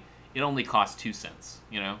it only costs 2 cents,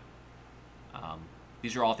 you know?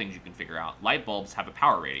 These are all things you can figure out. Light bulbs have a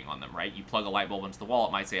power rating on them, right? You plug a light bulb into the wall,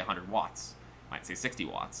 it might say 100 watts, it might say 60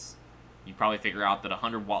 watts. You probably figure out that a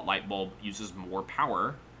 100-watt light bulb uses more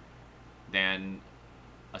power than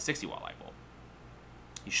a 60-watt light bulb.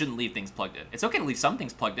 You shouldn't leave things plugged in. It's okay to leave some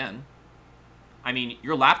things plugged in. I mean,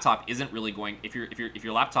 your laptop isn't really going... If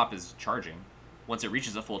your laptop is charging, once it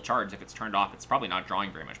reaches a full charge, if it's turned off, it's probably not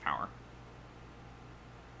drawing very much power.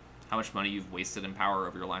 How much money you've wasted in power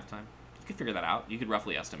over your lifetime? You could figure that out. You could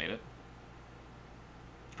roughly estimate it.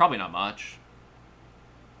 It's probably not much.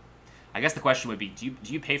 I guess the question would be, do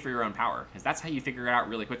you pay for your own power? Because that's how you figure it out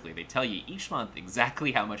really quickly. They tell you each month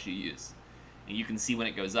exactly how much you use. And you can see when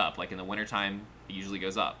it goes up. Like in the wintertime, it usually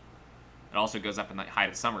goes up. It also goes up in the height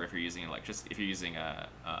of summer if you're using electricity, if you're using a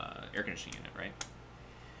air conditioning unit, right?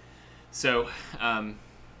 So,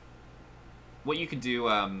 what you can do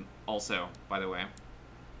also, by the way,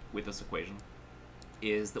 with this equation,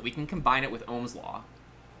 is that we can combine it with Ohm's law.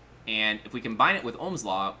 And if we combine it with Ohm's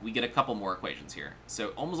law, we get a couple more equations here.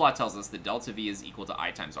 So Ohm's law tells us that delta V is equal to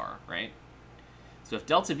I times R, right? So if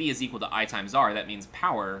delta V is equal to I times R, that means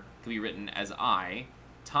power can be written as I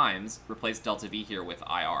times, replace delta V here with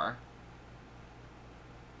IR.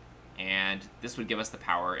 And this would give us the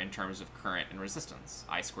power in terms of current and resistance,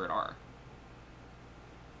 I squared R.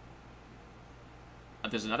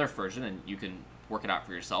 There's another version, and you can work it out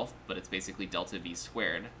for yourself, but it's basically delta V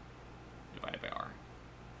squared divided by R.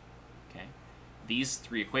 Okay? These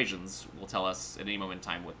three equations will tell us at any moment in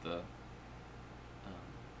time what the,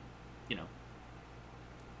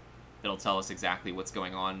 it'll tell us exactly what's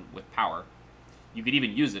going on with power. You could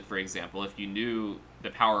even use it, for example, if you knew the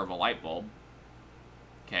power of a light bulb,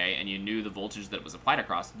 okay, and you knew the voltage that was applied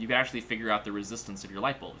across, you could actually figure out the resistance of your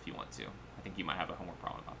light bulb if you want to. I think you might have a homework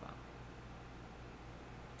problem about that.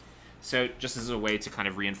 So just as a way to kind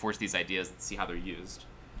of reinforce these ideas and see how they're used,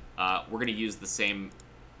 we're going to use the same...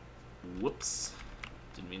 Whoops.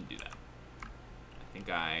 Didn't mean to do that.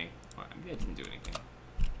 Maybe I didn't do anything.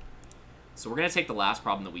 So we're going to take the last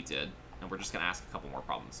problem that we did, and we're just going to ask a couple more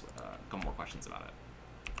problems, a couple more questions about it.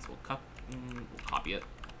 So we'll copy it.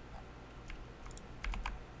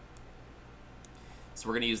 So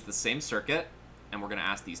we're going to use the same circuit, and we're going to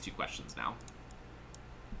ask these two questions now.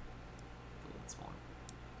 A little smaller.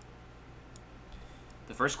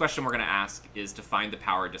 The first question we're going to ask is to find the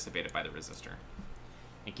power dissipated by the resistor.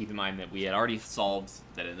 And keep in mind that we had already solved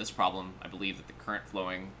that in this problem, I believe that the current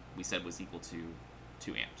flowing, we said, was equal to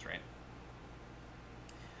 2 amps, right?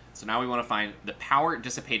 So now we want to find the power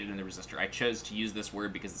dissipated in the resistor. I chose to use this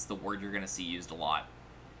word because it's the word you're going to see used a lot.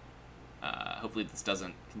 Hopefully this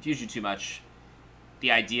doesn't confuse you too much.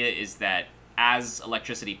 The idea is that as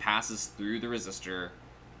electricity passes through the resistor,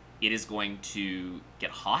 it is going to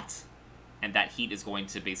get hot, and that heat is going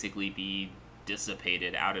to basically be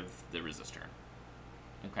dissipated out of the resistor.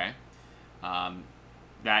 Okay?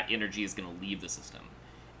 That energy is going to leave the system.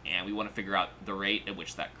 And we want to figure out the rate at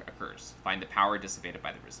which that occurs. Find the power dissipated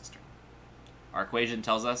by the resistor. Our equation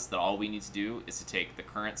tells us that all we need to do is to take the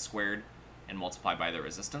current squared and multiply by the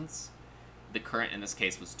resistance. The current in this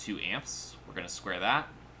case was 2 amps. We're going to square that.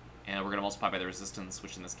 And we're going to multiply by the resistance,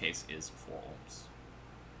 which in this case is 4 ohms.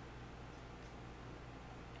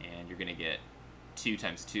 And you're going to get 2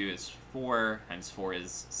 times 2 is 4, times 4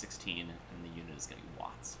 is 16, and the unit is going to be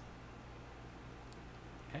watts.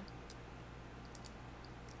 Okay?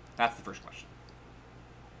 That's the first question.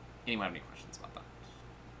 Anyone have any questions about that?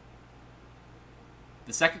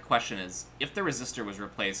 The second question is, if the resistor was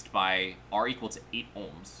replaced by R equal to 8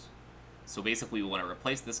 ohms, so basically we want to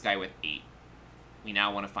replace this guy with 8, we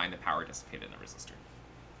now want to find the power dissipated in the resistor.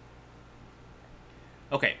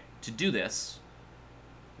 Okay, to do this,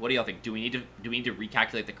 what do y'all think? Do we need to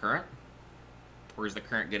recalculate the current? Or is the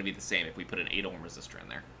current going to be the same if we put an 8 ohm resistor in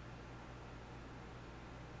there?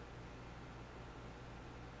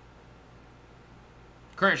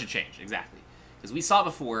 Current should change, exactly. Because we saw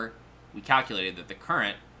before, we calculated that the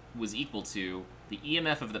current was equal to the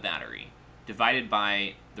EMF of the battery divided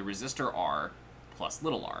by the resistor R plus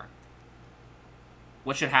little r.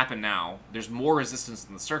 What should happen now? There's more resistance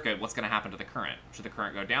in the circuit. What's going to happen to the current? Should the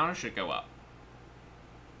current go down or should it go up?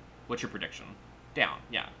 What's your prediction? Down.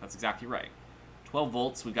 Yeah, that's exactly right. 12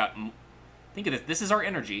 volts, we've got... Think of this. This is our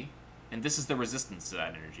energy, and this is the resistance to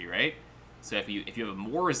that energy, right? So if you have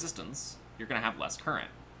more resistance, you're going to have less current.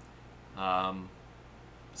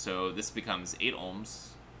 So this becomes 8 ohms,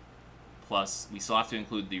 plus we still have to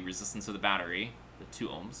include the resistance of the battery, the 2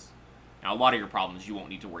 ohms. Now, a lot of your problems, you won't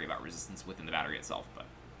need to worry about resistance within the battery itself, but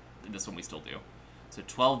this one we still do. So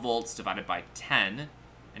 12 volts divided by 10,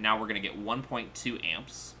 and now we're going to get 1.2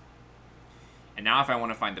 amps. And now if I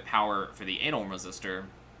want to find the power for the 8 ohm resistor,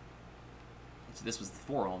 so this was the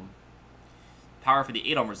 4 ohm, power for the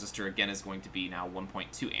 8 ohm resistor, again, is going to be now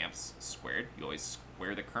 1.2 amps squared. You always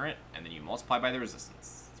square the current, and then you multiply by the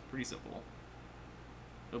resistance. It's pretty simple.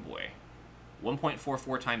 Oh boy.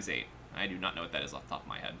 1.44 times 8. I do not know what that is off the top of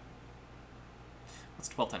my head. What's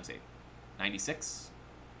 12 times 8? 96?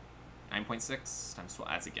 9.6 times 12.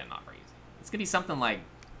 That's, again, not very easy. It's going to be something like,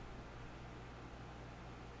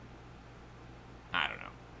 I don't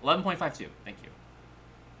know, 11.52. Thank you.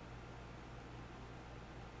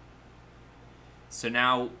 So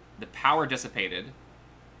now the power dissipated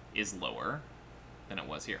is lower than it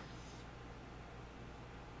was here.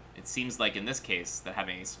 It seems like in this case that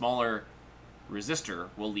having a smaller resistor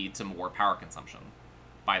will lead to more power consumption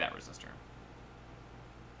by that resistor.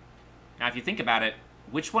 Now if you think about it,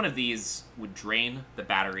 which one of these would drain the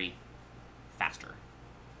battery faster?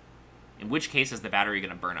 In which case is the battery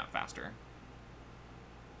going to burn up faster?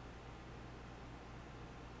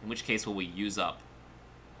 In which case will we use up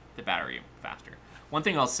the battery faster? One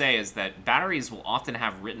thing I'll say is that batteries will often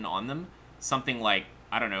have written on them something like,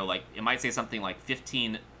 I don't know, like it might say something like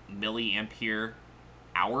 15 milliampere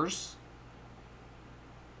hours.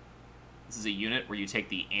 This is a unit where you take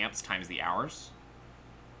the amps times the hours.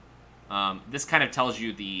 This kind of tells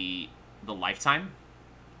you the lifetime.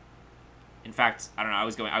 In fact, I don't know,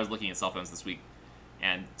 I was looking at cell phones this week,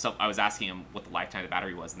 and so I was asking them what the lifetime of the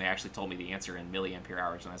battery was, and they actually told me the answer in milliampere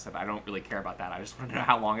hours, and I said, I don't really care about that. I just want to know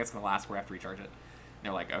how long it's going to last before I have to recharge it. And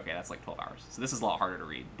they're like, okay, that's like 12 hours. So this is a lot harder to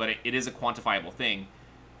read, but it is a quantifiable thing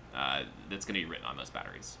that's going to be written on those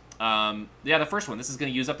batteries. Yeah, the first one, this is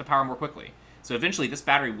going to use up the power more quickly. So eventually this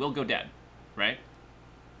battery will go dead, right?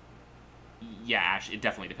 Yeah, Ash, it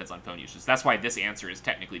definitely depends on phone usage. That's why this answer is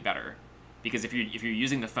technically better. Because if you're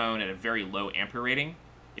using the phone at a very low ampere rating,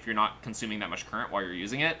 if you're not consuming that much current while you're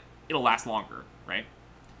using it, it'll last longer, right?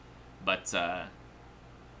 But,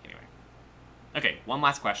 anyway. Okay, one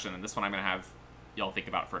last question, and this one I'm going to have y'all think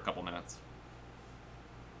about for a couple minutes.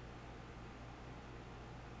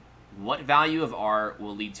 What value of R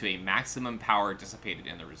will lead to a maximum power dissipated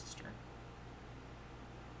in the resistor?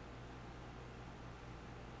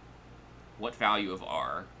 What value of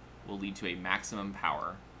R will lead to a maximum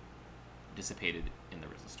power dissipated in the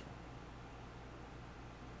resistor?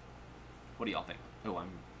 What do y'all think? Oh, I'm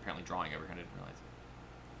apparently drawing over here. I didn't realize.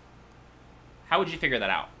 How would you figure that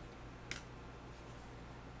out?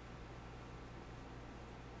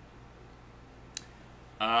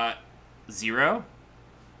 Zero?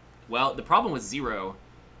 Well, the problem with zero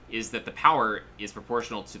is that the power is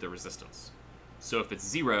proportional to the resistance. So if it's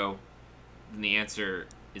zero, then the answer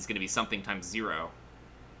is going to be something times zero.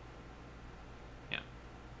 Yeah,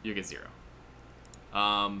 you get zero.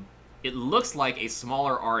 It looks like a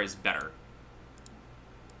smaller R is better.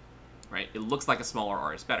 Right? It looks like a smaller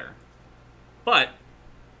R is better. But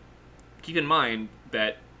keep in mind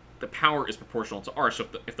that the power is proportional to R. So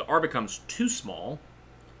if the R becomes too small,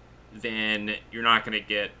 then you're not going to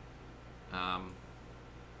get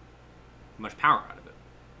much power out of it,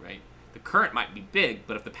 right? The current might be big,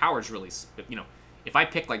 but if the power is really, if I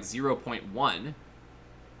pick like 0.1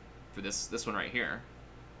 for this one right here,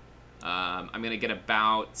 I'm going to get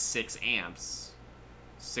about 6 amps.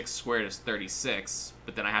 6 squared is 36,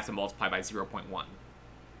 but then I have to multiply by 0.1.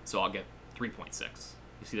 So I'll get 3.6. You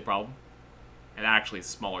see the problem? And that actually is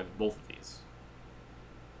smaller than both of these.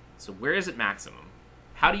 So where is it maximum?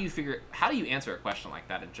 How do you answer a question like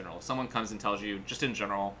that in general? If someone comes and tells you, just in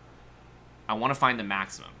general, I want to find the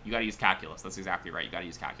maximum. You got to use calculus. That's exactly right. You got to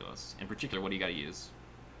use calculus. In particular, what do you got to use?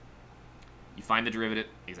 You find the derivative.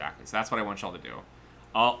 Exactly. So that's what I want y'all to do.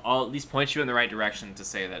 I'll at least point you in the right direction to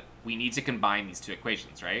say that we need to combine these two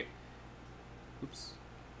equations, right? Oops.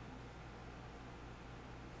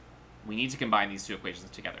 We need to combine these two equations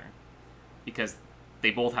together because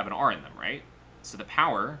they both have an R in them, right? So the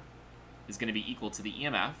power is going to be equal to the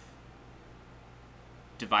EMF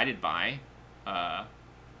divided by R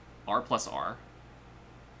plus R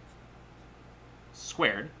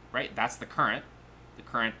squared, right? That's the current. The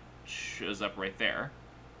current shows up right there.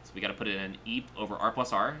 So we got to put it in E over R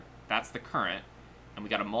plus R. That's the current. And we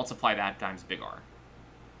got to multiply that times big R.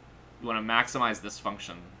 We want to maximize this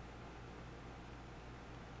function.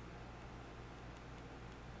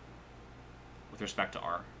 With respect to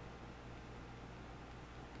R.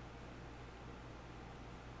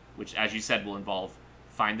 Which, as you said, will involve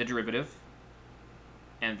find the derivative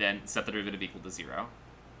and then set the derivative equal to 0.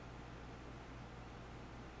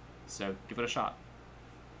 So give it a shot.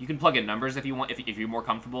 You can plug in numbers if you want, if you're more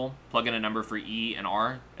comfortable. Plug in a number for E and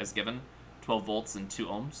R as given, 12 volts and 2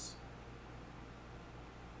 ohms.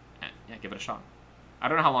 And yeah, give it a shot. I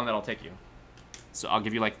don't know how long that'll take you. So I'll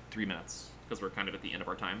give you like 3 minutes, because we're kind of at the end of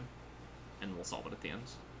our time, and we'll solve it at the end.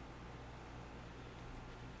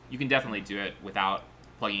 You can definitely do it without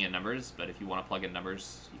plugging in numbers, but if you want to plug in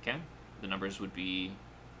numbers, you can. The numbers would be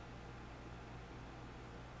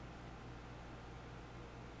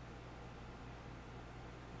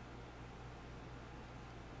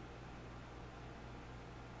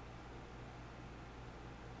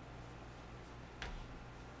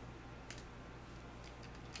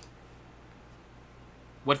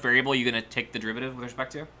what variable are you going to take the derivative with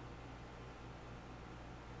respect to?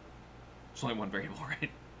 There's only one variable,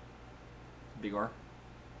 right? Big R.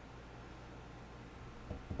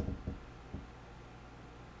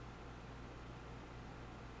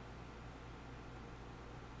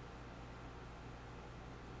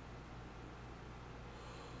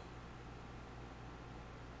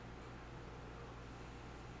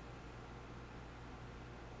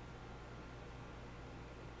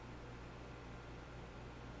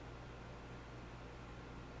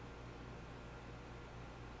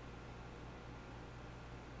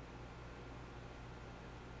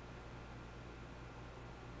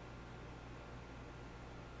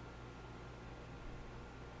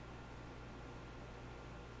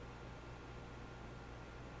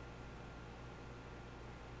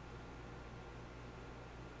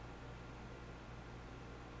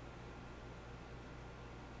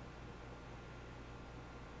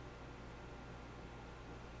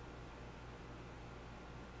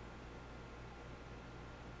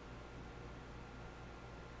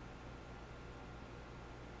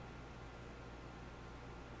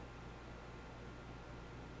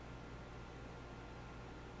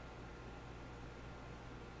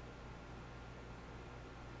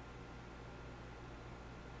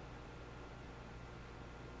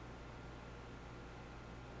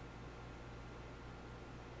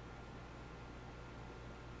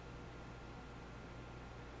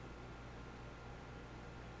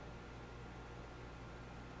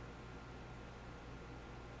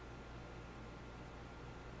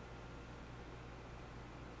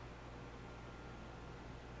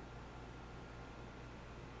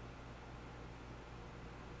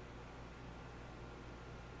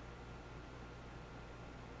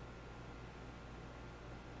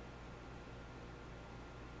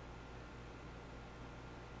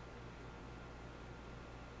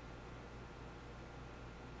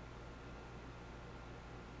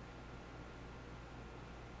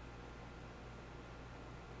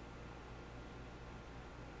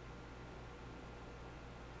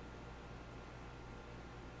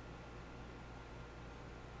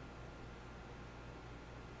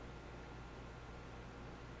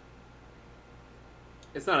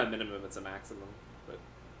 It's not a minimum, it's a maximum. But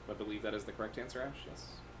I believe that is the correct answer, Ash. Yes.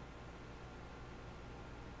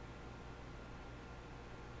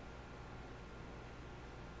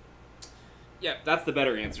 Yeah, that's the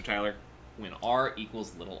better answer, Tyler. When r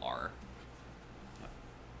equals little r. Yep.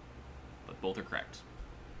 But both are correct.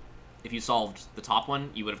 If you solved the top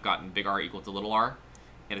one, you would have gotten big R equal to little r.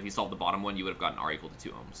 And if you solved the bottom one, you would have gotten R equal to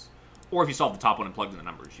 2 ohms. Or if you solved the top one and plugged in the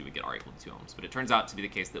numbers, you would get R equal to 2 ohms. But it turns out to be the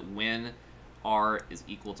case that when R is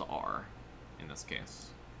equal to R, in this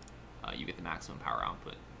case, you get the maximum power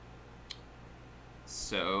output.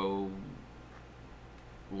 So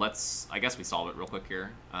I guess we solve it real quick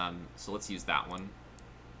here. So let's use that one.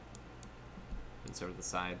 Insert to the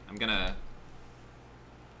side. I'm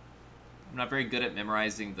not very good at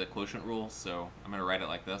memorizing the quotient rule, so I'm gonna write it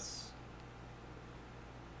like this.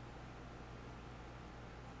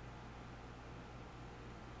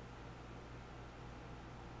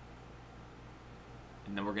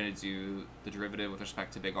 And then we're going to do the derivative with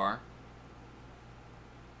respect to big R.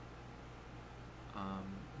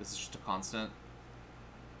 This is just a constant.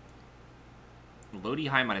 Low D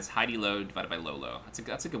high minus high D low divided by low low.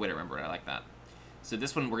 That's a good way to remember it. I like that. So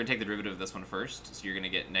this one, we're going to take the derivative of this one first. So you're going to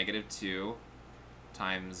get -2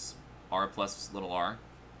 times R plus little r.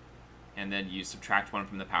 And then you subtract 1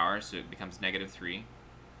 from the power, so it becomes -3.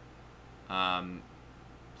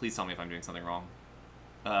 Please tell me if I'm doing something wrong.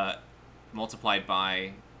 Multiplied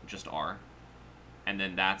by just r, and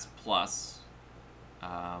then that's plus,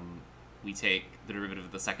 we take the derivative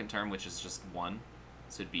of the second term, which is just 1,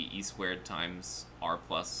 so it'd be e squared times r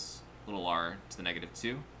plus little r to the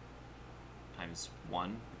 -2 times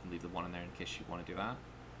 1. We can leave the 1 in there in case you want to do that.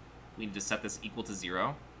 We need to set this equal to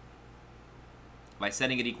 0. By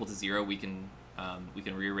setting it equal to 0, we can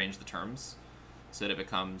rearrange the terms so that it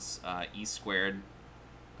becomes e squared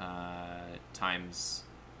times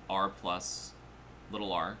r plus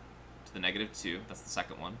little r to the -2, that's the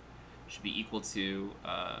second one, should be equal to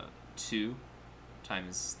 2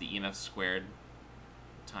 times the EMF squared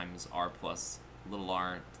times r plus little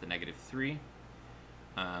r to the -3.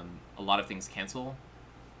 A lot of things cancel.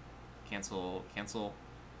 This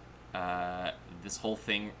whole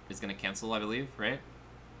thing is going to cancel, I believe, right?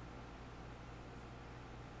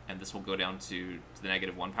 And this will go down to the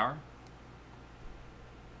 -1 power.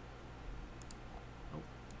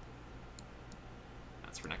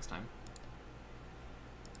 For next time.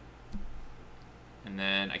 And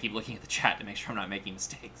then I keep looking at the chat to make sure I'm not making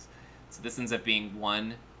mistakes. So this ends up being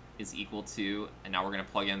 1 is equal to, and now we're going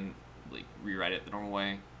to plug in, like, rewrite it the normal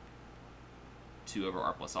way, 2 over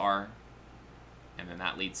r plus r. And then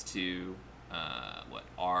that leads to,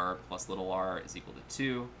 r plus little r is equal to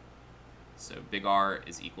 2. So big R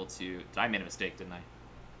is equal to, I made a mistake, didn't I?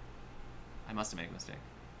 I must have made a mistake.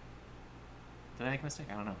 Did I make a mistake?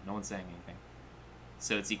 I don't know. No one's saying anything.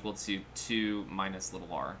 So it's equal to 2 minus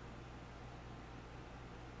little r.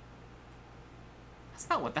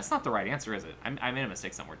 That's not the right answer, is it? I made a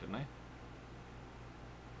mistake somewhere, didn't I?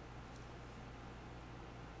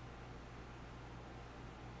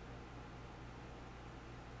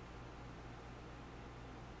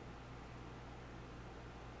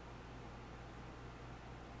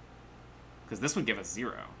 Because this would give us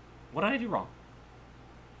 0. What did I do wrong?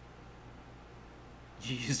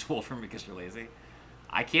 You used Wolfram because you're lazy?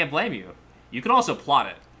 I can't blame you. You can also plot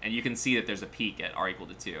it, and you can see that there's a peak at r equal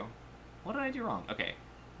to 2. What did I do wrong? Okay,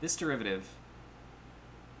 this derivative,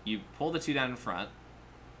 you pull the 2 down in front,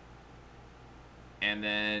 and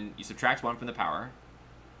then you subtract 1 from the power,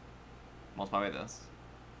 multiply by this.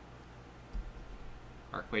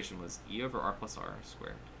 Our equation was e over r plus r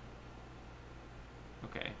squared.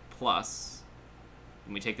 Okay, plus,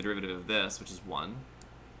 and we take the derivative of this, which is 1.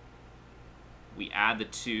 We add the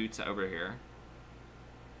 2 to over here.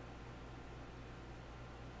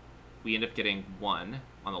 We end up getting 1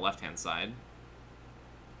 on the left-hand side.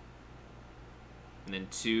 And then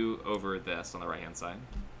 2 over this on the right-hand side.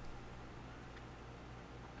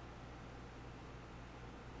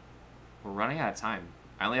 We're running out of time.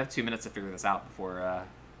 I only have 2 minutes to figure this out before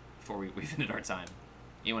we've ended our time.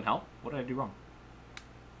 Anyone help? What did I do wrong?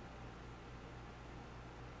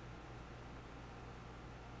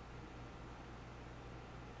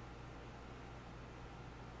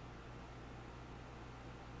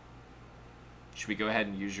 Should we go ahead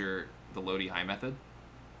and use the Lodi high method?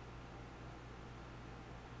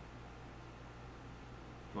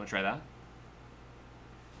 You want to try that?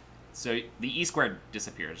 So the e squared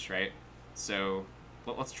disappears, right? So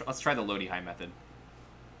let's try the Lodi high method.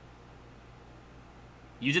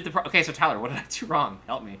 You did the okay. So Tyler, what did I do wrong?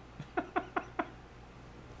 Help me.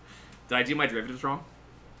 Did I do my derivatives wrong?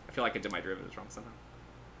 I feel like I did my derivatives wrong somehow.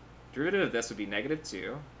 Derivative of this would be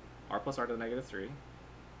 -2, r plus r to the -3.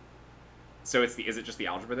 So it's is it just the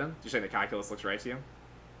algebra then? You're saying the calculus looks right to you?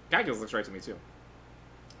 Calculus looks right to me too.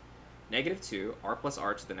 -2, r plus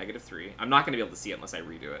r to the -3. I'm not going to be able to see it unless I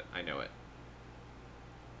redo it. I know it.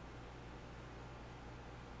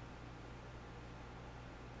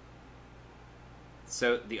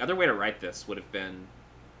 So the other way to write this would have been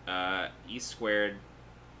e squared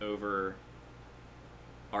over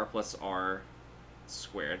r plus r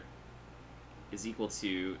squared is equal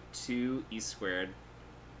to 2e squared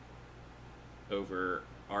over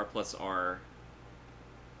r plus r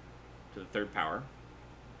to the third power.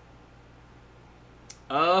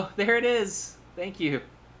 Oh, there it is. Thank you.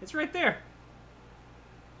 It's right there.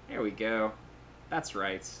 There we go. That's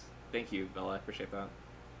right. Thank you, Bella. I appreciate that.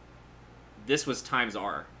 This was times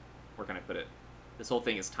r. Where can I put it? This whole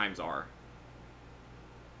thing is times r.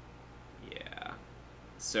 Yeah.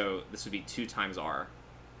 So this would be 2 times r.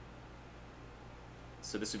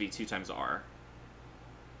 So this would be 2 times r.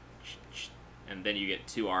 And then you get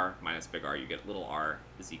 2r minus big R. You get little r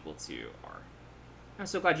is equal to r. I'm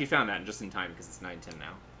so glad you found that just in time because it's 9:10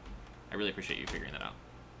 now. I really appreciate you figuring that out.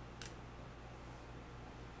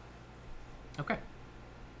 Okay.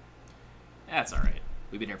 That's all right.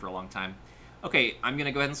 We've been here for a long time. Okay, I'm going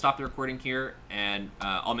to go ahead and stop the recording here, and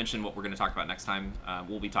I'll mention what we're going to talk about next time.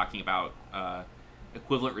 We'll be talking about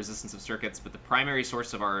equivalent resistance of circuits, but the primary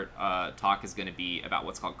source of our talk is going to be about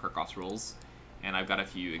what's called Kirchhoff's rules, and I've got a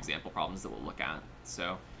few example problems that we'll look at.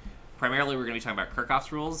 So primarily we're going to be talking about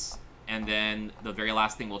Kirchhoff's rules, and then the very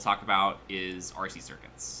last thing we'll talk about is RC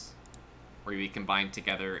circuits, where we combine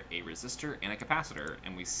together a resistor and a capacitor,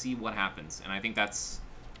 and we see what happens. And I think that's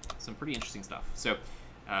some pretty interesting stuff. So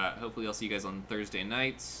hopefully I'll see you guys on Thursday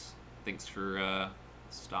night. Thanks for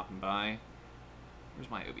stopping by. Where's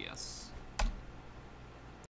my OBS?